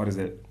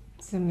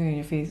Something on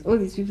your face. All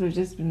these people have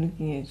just been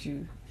looking at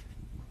you.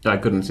 I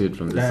couldn't see it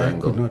from this I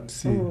angle. could not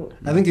see.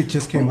 I think it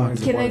just came out.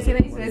 Can I use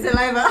my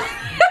saliva?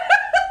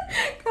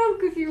 How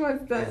cookie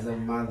was that? As a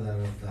mother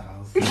of the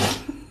house.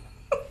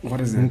 what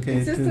is it? Okay.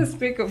 It's just a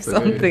speck of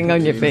something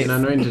on your face.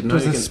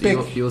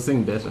 You'll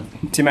sing better.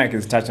 T-Mac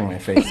is touching my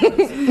face.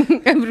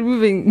 I'm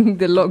removing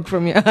the log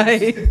from your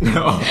eye.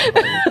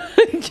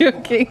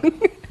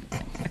 Joking.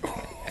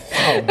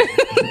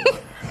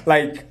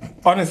 Like,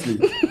 honestly.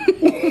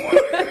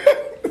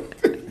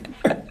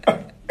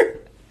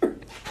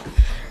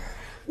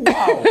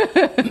 Wow.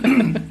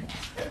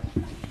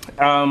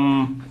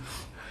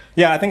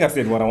 I think I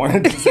said what I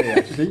wanted to say,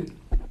 actually.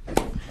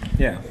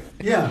 Yeah.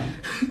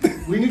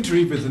 We need to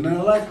revisit. And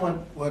I like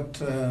what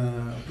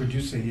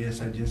producer here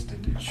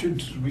suggested. We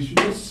should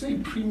just say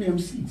premium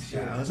seats,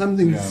 or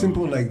something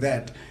simple like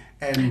that.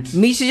 And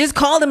We should just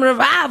call them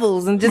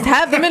revivals and just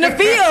have them in the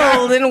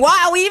field. And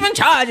why are we even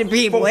charging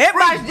people?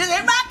 Everybody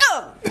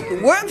come.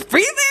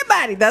 Free their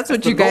body. That's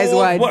what you guys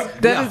Lord's want.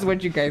 work. That is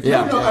what you guys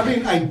Yeah. want. No, I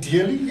mean,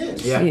 ideally,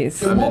 yes. Yeah. Yes.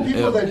 The more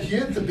people yeah. that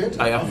hear, the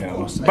better. Of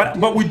course.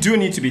 But we do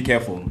need to be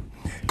careful,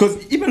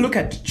 because even look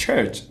at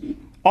church.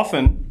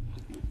 Often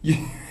you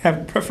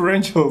have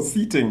preferential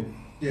seating.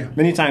 Yeah.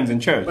 Many times in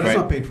church, But right? it's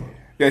not paid for.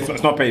 Yeah,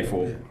 it's not paid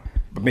for,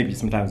 but maybe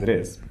sometimes it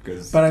is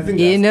because. But I think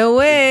In a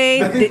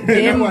way,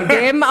 Everyone-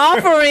 them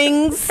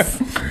offerings.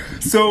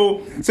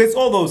 So it's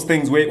all those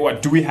things where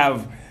what do we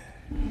have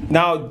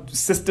now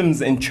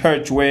systems in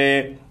church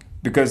where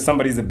because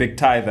somebody's a big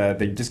tither,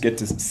 they just get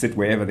to sit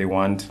wherever they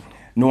want.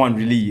 No one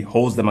really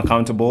holds them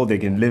accountable. They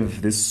can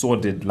live this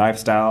sordid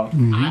lifestyle.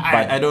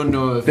 I don't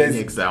know if there's- any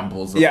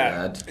examples of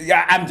Yeah, that.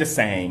 yeah. I'm just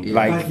saying, Yeah.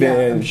 like But yeah,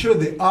 the- I'm sure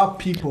there are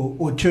people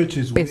or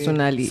churches where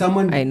Personally,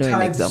 someone I know an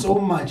tithes so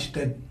example. much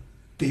that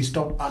they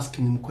stop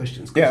asking him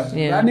questions. 'Cause Yeah.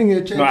 Yeah. running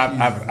a church. No, is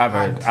I've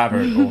heard hard.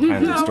 all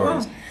kinds of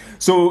stories.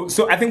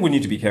 So I think we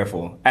need to be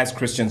careful as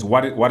Christians.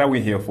 What are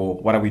we here for?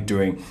 What are we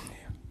doing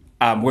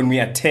when we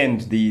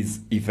attend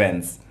these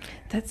events?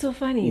 That's so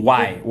funny.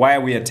 Why? Why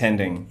are we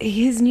attending?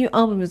 His new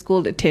album is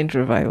called A Tent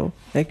Revival,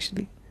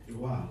 actually.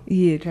 Wow.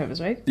 Yeah,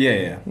 Travis, right? Yeah.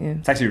 Yeah.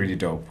 It's actually really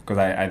dope because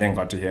I then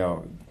got to hear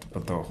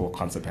the whole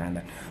concept behind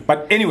that.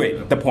 But anyway,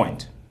 the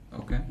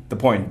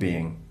point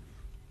being,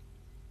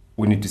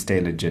 we need to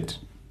stay legit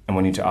and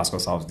we need to ask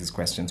ourselves these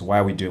questions. Why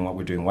are we doing what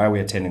we're doing? Why are we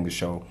attending the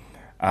show?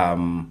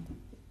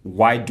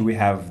 Why do we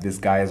have this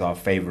guy as our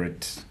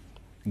favorite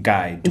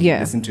guy? Do we Yeah.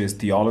 listen to his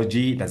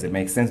theology? Does it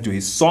make sense? Do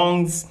his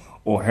songs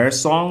or her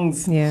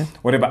songs, Yeah.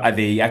 whatever, are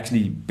they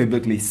actually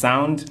biblically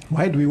sound?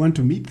 Why do we want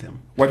to meet them?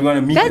 What do you want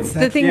to meet That's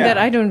them? the thing that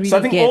I don't really So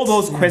I think get. all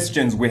those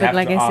questions we But have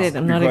like to I ask said,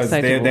 I'm not because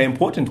excitable. they're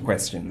important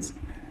questions.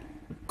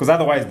 Because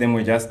otherwise, then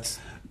we're just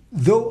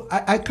Though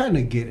I kind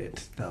of get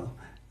it though.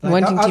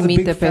 Wanting I was to a meet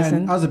big the fan-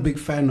 person. I was a big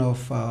fan of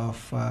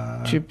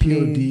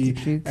Triply,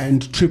 POD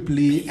and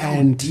Triply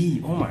and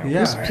oh my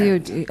yeah. God.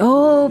 POD.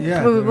 Oh,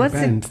 Yeah, they're a what's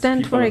band. it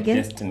stand People for of again?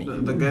 Destiny.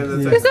 The guy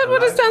that's Yeah. Is that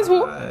what it stands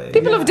for?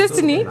 People of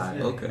Destiny?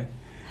 Okay.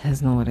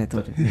 That's not what I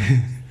thought.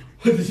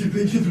 What did you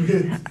think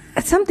it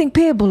was? Something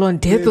payable on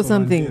death or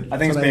something. I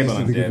think it's That's what Playable used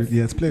to on think of Death. it.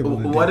 Yeah, it's Playable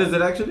on What Death. is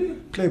it actually?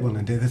 Playable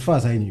on Death, as far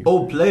as I knew.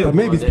 Oh, Playable. But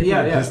maybe it's People yeah,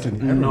 of yeah. Destiny.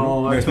 I don't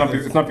know. No, No, it's not.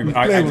 It's not people.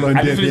 I Playable on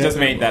Death, literally yeah. just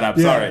made that up.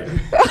 Yeah.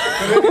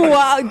 Sorry.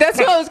 Wow, that's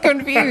why I was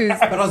confused.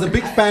 But I was a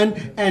big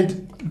fan,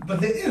 and But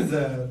there is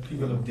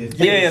people of death.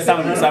 Yeah,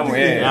 somewhere.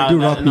 Yeah.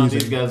 do rock no,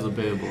 music. these guys are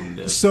payable in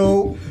there.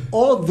 so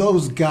all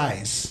those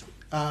guys,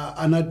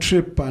 Anna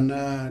Trip and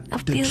The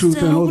feel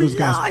Truth and all so those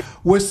guys alive.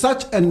 were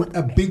such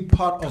a big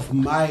part of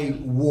my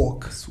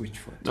walk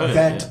Switchfoot.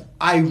 that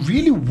I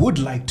really would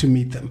like to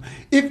meet them.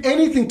 If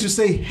anything, to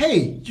say,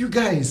 hey, you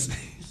guys,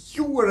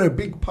 you were a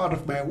big part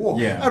of my walk.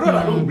 Yeah. I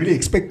don't really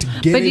expect to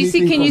get But you see,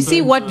 anything can you from see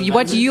them.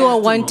 what you are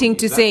wanting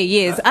to say?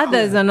 Yes,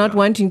 others are not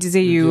wanting to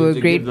say you were a to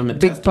great give them a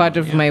big part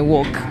of my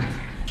walk.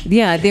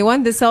 Yeah, they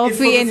want the It's for selfie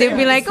the and they'll same-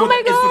 be like, it's for "Oh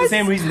my the- It's for god!" the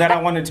same reason that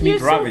I wanted to meet You're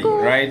so Ravi, cool.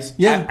 right?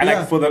 Yeah, I like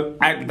yeah. for the.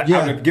 I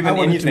would given I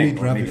wanted to anything.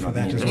 meet Ravi maybe for not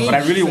that me, as well. but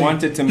I really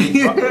wanted to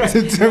meet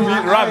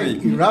Ravi.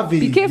 Ravi.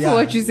 Be careful yeah.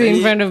 what you say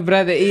in front of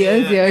brother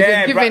Ian. You're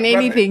Yeah, given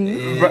anything.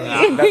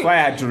 That's why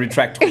I had to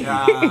retract.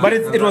 But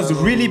it was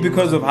really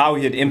because of how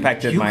he had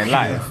impacted my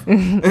life.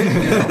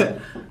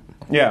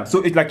 Yeah.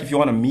 So it's like if you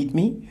want to meet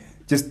me,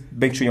 just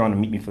make sure you want to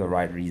meet me for the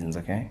right reasons,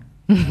 okay?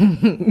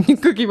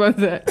 Cookie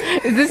Monster.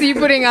 Is this you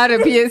putting out a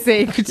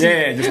PSA?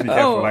 Yeah, just be careful.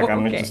 Oh, like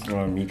I'm not okay. just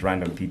going to meet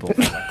random people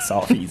for like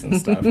selfies and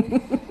stuff.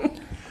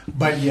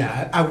 But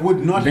yeah, I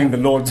would not Doing the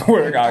Lord's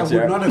work I out would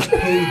here. not have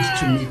paid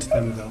to meet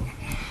them though.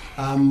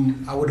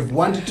 I would have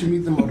wanted to meet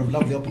them. I would have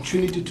loved the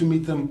opportunity to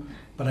meet them,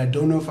 but I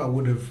don't know if I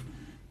would have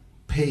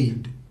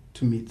paid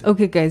to meet them.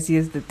 Okay, guys,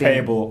 here's the thing.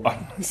 Payable.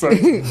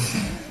 Sorry.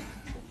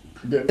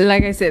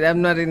 Like I said,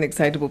 I'm not an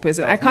excitable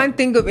person. I can't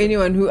think of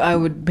anyone who I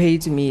would pay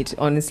to meet,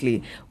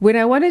 honestly. When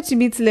I wanted to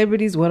meet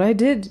celebrities, what I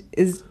did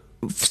is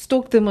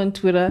stalk them on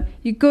Twitter.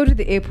 You go to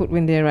the airport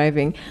when they're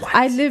arriving.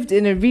 I lived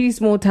in a really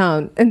small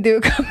town and they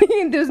were coming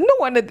in. There was no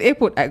one at the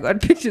airport. I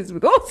got pictures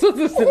with all sorts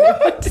of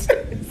celebrities.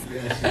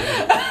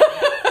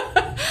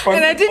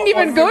 And I didn't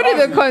even go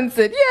to the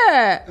concert.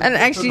 Yeah. And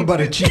actually, Talk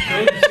about a cheap.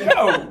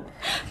 No.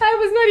 I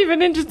was not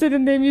even interested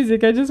in their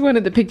music. I just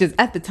wanted the pictures.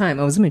 At the time,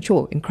 I was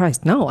mature in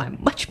Christ. Now I'm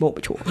much more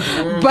mature.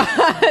 But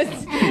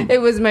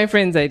it was my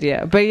friend's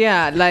idea. But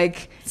yeah,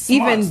 like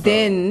even Smart,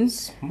 then,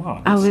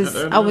 Smart.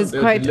 I was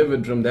quite.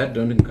 delivered from that.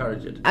 Don't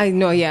encourage it. I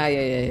know, yeah.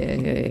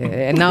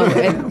 And now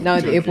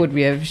at the airport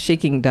we have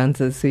shaking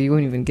dancers, so you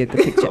won't even get the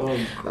picture.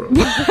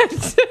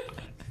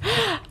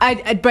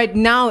 But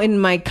now in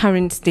my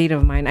current state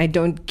of mind, I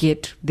don't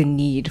get the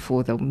need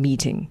for the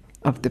meeting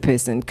of the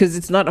person because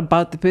it's not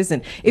about the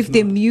person. If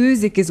their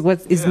music is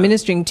what is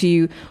ministering to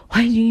you,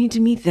 why do you need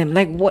to meet them?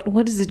 Like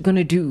what is it going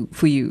to do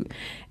for you?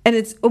 And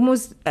it's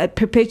almost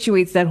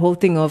perpetuates that whole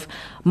thing of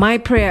my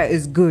prayer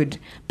is good,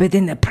 but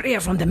then the prayer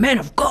from the man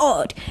of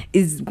God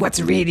is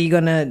what's really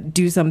going to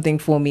do something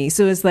for me.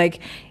 So it's like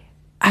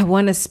I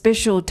want a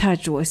special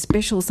touch or a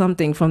special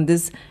something from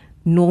this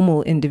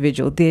normal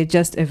individual. They're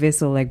just a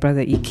vessel, like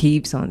Brother E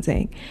keeps on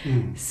saying.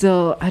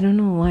 So I don't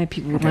know why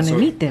people would want to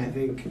meet them. I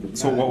think,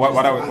 So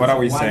what are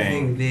we one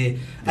saying thing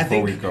there,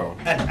 before we go?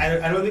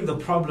 I don't think the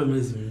problem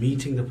is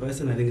meeting the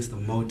person. I think it's the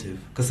motive.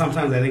 Because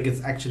sometimes I think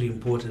it's actually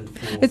important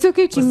for. It's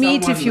okay to for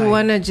meet someone if you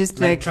want to just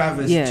like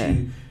Travis yeah.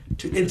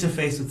 to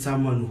interface with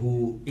someone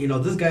who, you know,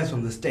 this guy's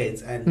from the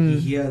States and he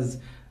hears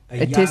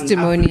a young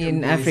testimony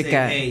in boy Africa.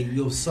 Say, hey,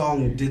 your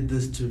song did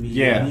this to me.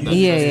 Yeah. You That's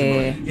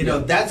know, you know,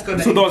 that's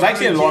gonna. So there was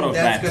actually a lot of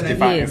that's that,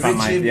 Gonna if I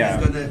might, yeah.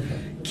 It's gonna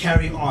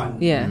carry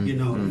on. Yeah. You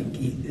know,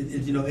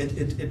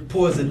 it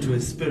pours into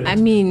his spirit. I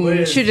mean,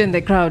 Whereas- shouldn't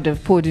the crowd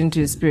have poured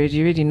into his spirit?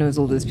 He already knows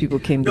all those people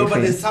came No, before.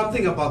 but there's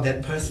something about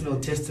that personal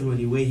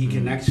testimony where he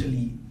can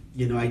actually,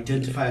 you know,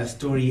 identify a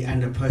story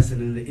and a person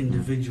and the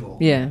individual.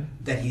 Yeah.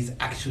 That he's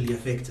actually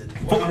affected.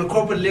 On a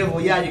corporate level,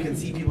 yeah, you can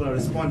see people are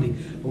responding,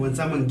 but when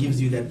someone gives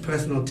you that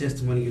personal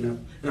testimony in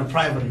a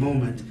private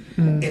moment,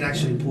 it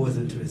actually pours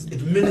into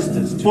it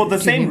ministers to For the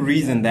same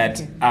reason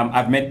that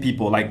I've met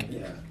people, like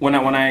when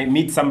I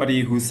meet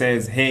somebody who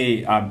says,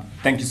 hey,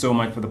 thank you so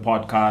much for the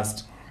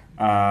podcast.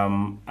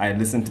 I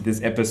listened to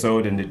this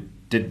episode and it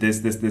did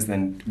this,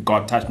 and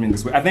God touched me in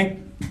this way. I think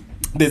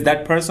there's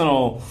that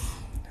personal...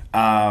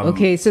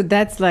 okay, so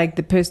that's like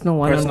the personal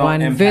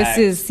one-on-one impact.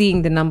 versus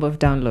seeing the number of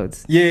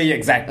downloads. Yeah,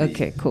 exactly.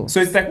 Okay, cool. So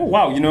it's like, oh,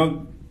 wow, you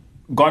know,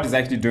 God is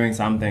actually doing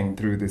something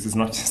through this. It's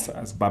not just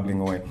us bubbling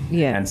away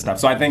and stuff.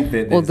 So I think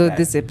that... Although that.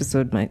 this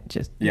episode might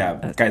just...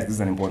 Yeah, guys, this is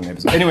an important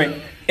episode.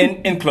 Anyway,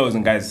 in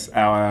closing, guys,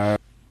 our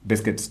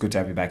Biscuit, it's good to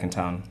have you back in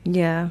town.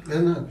 Yeah.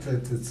 No,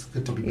 it's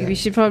good to be back. We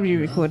should probably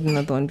record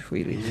another one before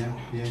you leave. Yeah.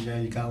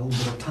 You got a little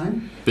bit of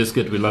time.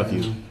 Biscuit, we love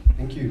you.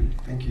 Thank you.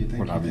 We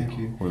love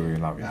you. We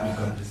love you.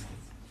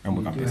 And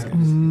we got biscuits.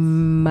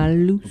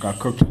 Malou. We got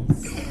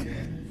cookies.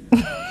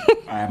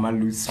 I am a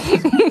loose. What?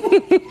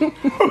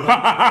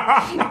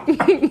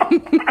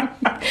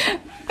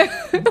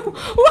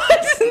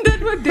 Isn't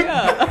that what they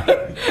are?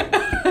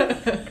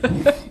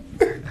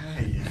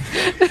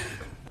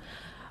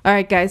 All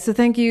right, guys. So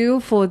thank you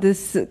for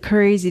this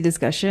crazy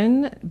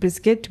discussion.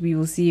 Biscuit, we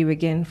will see you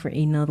again for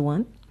another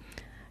one.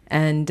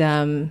 And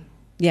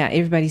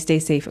everybody stay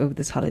safe over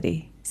this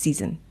holiday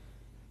season.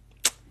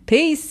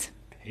 Peace.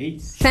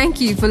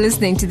 Thank you for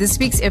listening to this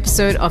week's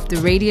episode of the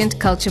Radiant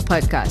Culture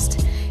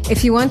Podcast.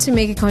 If you want to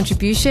make a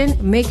contribution,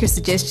 make a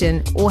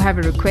suggestion, or have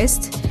a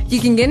request,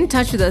 you can get in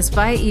touch with us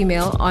via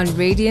email on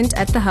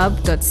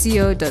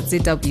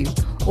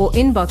radiant@thehub.co.zw or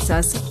inbox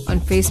us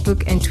on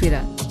Facebook and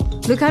Twitter.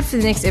 Look out for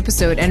the next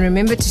episode and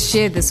remember to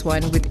share this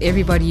one with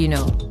everybody you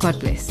know. God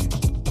bless.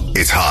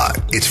 It's hot,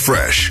 it's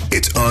fresh,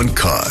 it's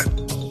uncut.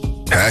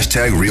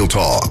 #Real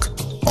Talk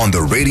on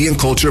the Radiant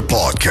Culture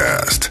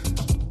Podcast.